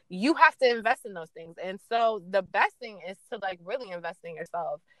you have to invest in those things. And so the best thing is to like really invest in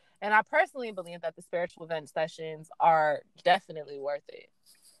yourself. And I personally believe that the spiritual event sessions are definitely worth it.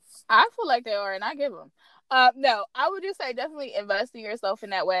 I feel like they are, and I give them. No, I would just say definitely invest in yourself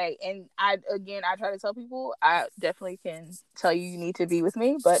in that way. And I try to tell people, I definitely can tell you need to be with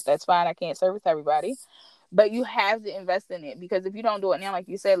me, but that's fine. I can't service everybody. But you have to invest in it, because if you don't do it now, like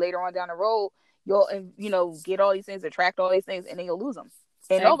you said, later on down the road, you'll get all these things, attract all these things, and then you'll lose them.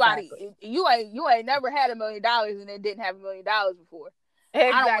 And Exactly. you ain't never had $1 million and then didn't have $1 million before.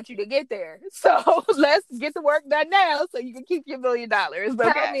 Exactly. I don't want you to get there. So let's get the work done now so you can keep your $1 million.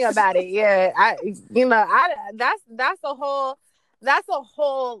 Okay? Tell me about it. Yeah, that's a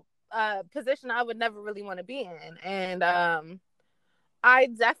whole position I would never really want to be in. And I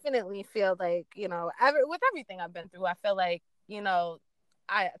definitely feel like, with everything I've been through, I feel like,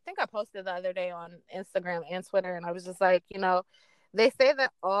 I think I posted the other day on Instagram and Twitter, and I was just like, they say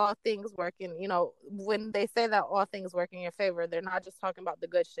that all things work in, when they say that all things work in your favor, they're not just talking about the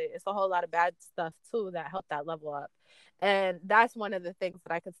good shit. It's a whole lot of bad stuff too that help that level up. And that's one of the things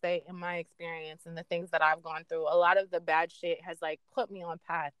that I could say in my experience and the things that I've gone through. A lot of the bad shit has like put me on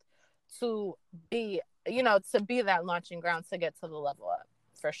path to be, to be that launching ground to get to the level up,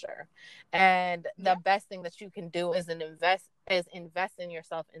 for sure. And the best thing that you can do is invest in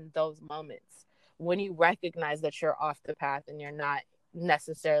yourself in those moments when you recognize that you're off the path and you're not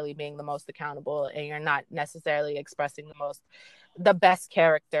necessarily being the most accountable, and you're not necessarily expressing the best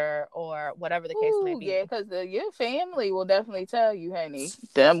character, or whatever the case may be. Yeah, because your family will definitely tell you, honey,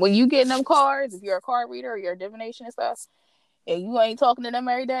 when you get them cards, if you're a card reader or you're a divination and stuff, and you ain't talking to them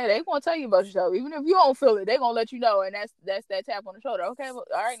every day, they gonna tell you about yourself. Even if you don't feel it, they gonna let you know. And that's that tap on the shoulder. Okay, well,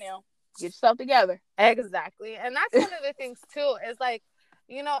 all right, now get yourself together. Exactly. And that's one of the things too, is like,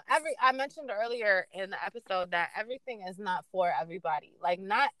 I mentioned earlier in the episode that everything is not for everybody. Like,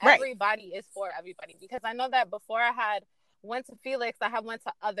 not everybody is for everybody, because I know that before I went to Felix, I had went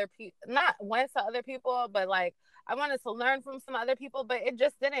to other people, not went to other people, but like I wanted to learn from some other people, but it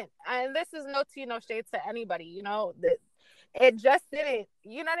just didn't. And this is no tea, no shade to anybody, it just didn't,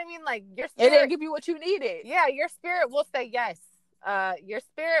 you know what I mean? Like, your spirit, it didn't give you what you needed. Yeah, your spirit will say yes. Your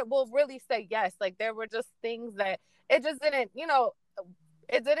spirit will really say yes. Like, there were just things that it just didn't,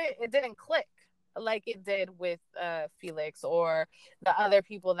 it didn't click like it did with Felix or the other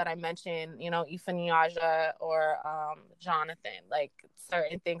people that I mentioned, Ifaniaja or Jonathan, like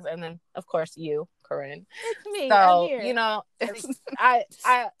certain things. And then of course you, Koren. It's me. So, I'm here. I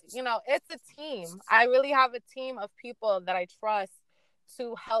it's a team. I really have a team of people that I trust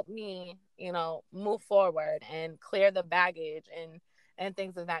to help me, move forward and clear the baggage and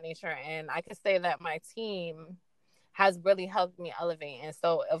things of that nature. And I could say that my team has really helped me elevate. And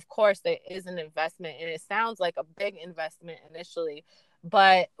so, of course, it is an investment, and it sounds like a big investment initially.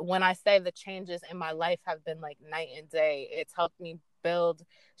 But when I say the changes in my life have been like night and day, it's helped me build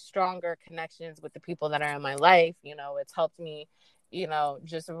stronger connections with the people that are in my life. It's helped me,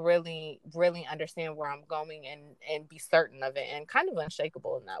 just really, really understand where I'm going and be certain of it, and kind of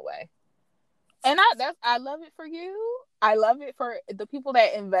unshakable in that way. And I love it for you. I love it for the people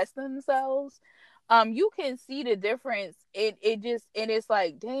that invest in themselves. You can see the difference. It's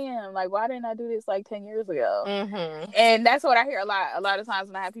like, damn, like, why didn't I do this like 10 years ago? Mm-hmm. And that's what I hear a lot of times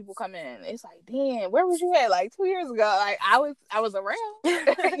when I have people come in. It's like, damn, where was you at like 2 years ago? Like, I was around. You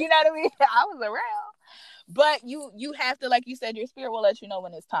know what I mean? I was around. But you have to, like you said, your spirit will let you know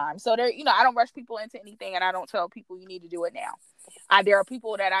when it's time. So there, I don't rush people into anything, and I don't tell people you need to do it now. There are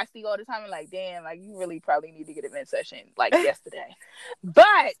people that I see all the time and like, damn, like, you really probably need to get an event session like yesterday.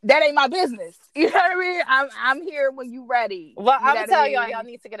 But that ain't my business. You know what I mean? I'm here when you ready. Well, I'm gonna tell y'all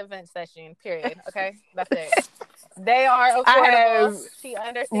need to get an event session, period. Okay? That's it. They are affordable. She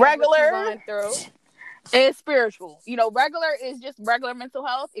understands regular, what you're going through. And spiritual. Regular is just regular mental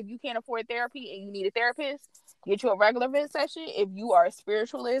health. If you can't afford therapy and you need a therapist, get you a regular event session. If you are a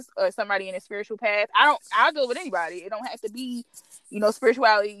spiritualist or somebody in a spiritual path, I'll deal with anybody. It don't have to be,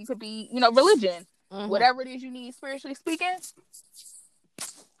 spirituality. You could be, religion. Mm-hmm. Whatever it is you need spiritually speaking,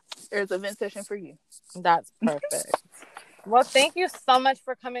 there's an event session for you. That's perfect. Well, thank you so much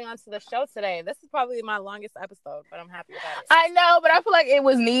for coming on to the show today. This is probably my longest episode, but I'm happy about it. I know, but I feel like it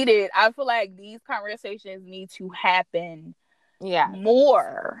was needed. I feel like these conversations need to happen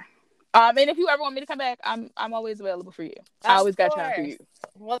more. And if you ever want me to come back, I'm always available for you. I always got time for you.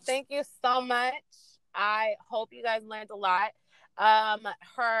 Well, thank you so much. I hope you guys learned a lot.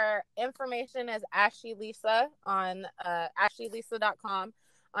 Her information is Ashy Lisa on ashylisa.com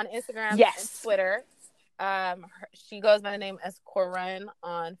on Instagram and Twitter. She goes by the name as Koren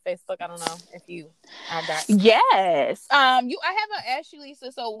on Facebook. I don't know if you have that. Yes. I have an Ashy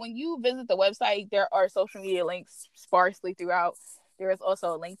Lisa. So when you visit the website, there are social media links sparsely throughout. There is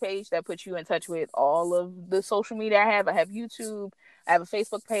also a link page that puts you in touch with all of the social media I have. I have YouTube, I have a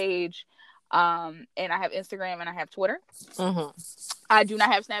Facebook page, and I have Instagram, and I have Twitter. I do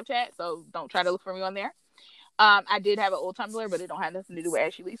not have Snapchat, so don't try to look for me on there. I did have an old Tumblr, but it don't have nothing to do with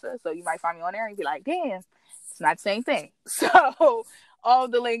Ashy Lisa, so you might find me on there and be like, damn, it's not the same thing. So all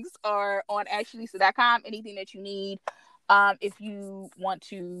the links are on ashylisa.com. Anything that you need, if you want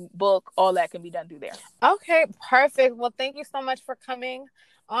to book, all that can be done through there. Okay, perfect. Well, thank you so much for coming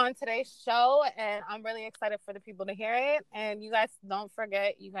on today's show, and I'm really excited for the people to hear it. And you guys, don't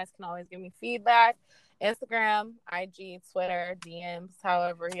forget, you guys can always give me feedback. Instagram, IG, Twitter, DMs,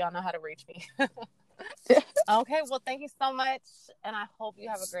 however y'all know how to reach me. Okay, well, thank you so much, and I hope you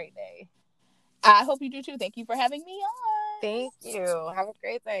have a great day. I hope you do too. Thank you for having me on. Thank you. Have a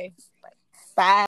great day. Bye.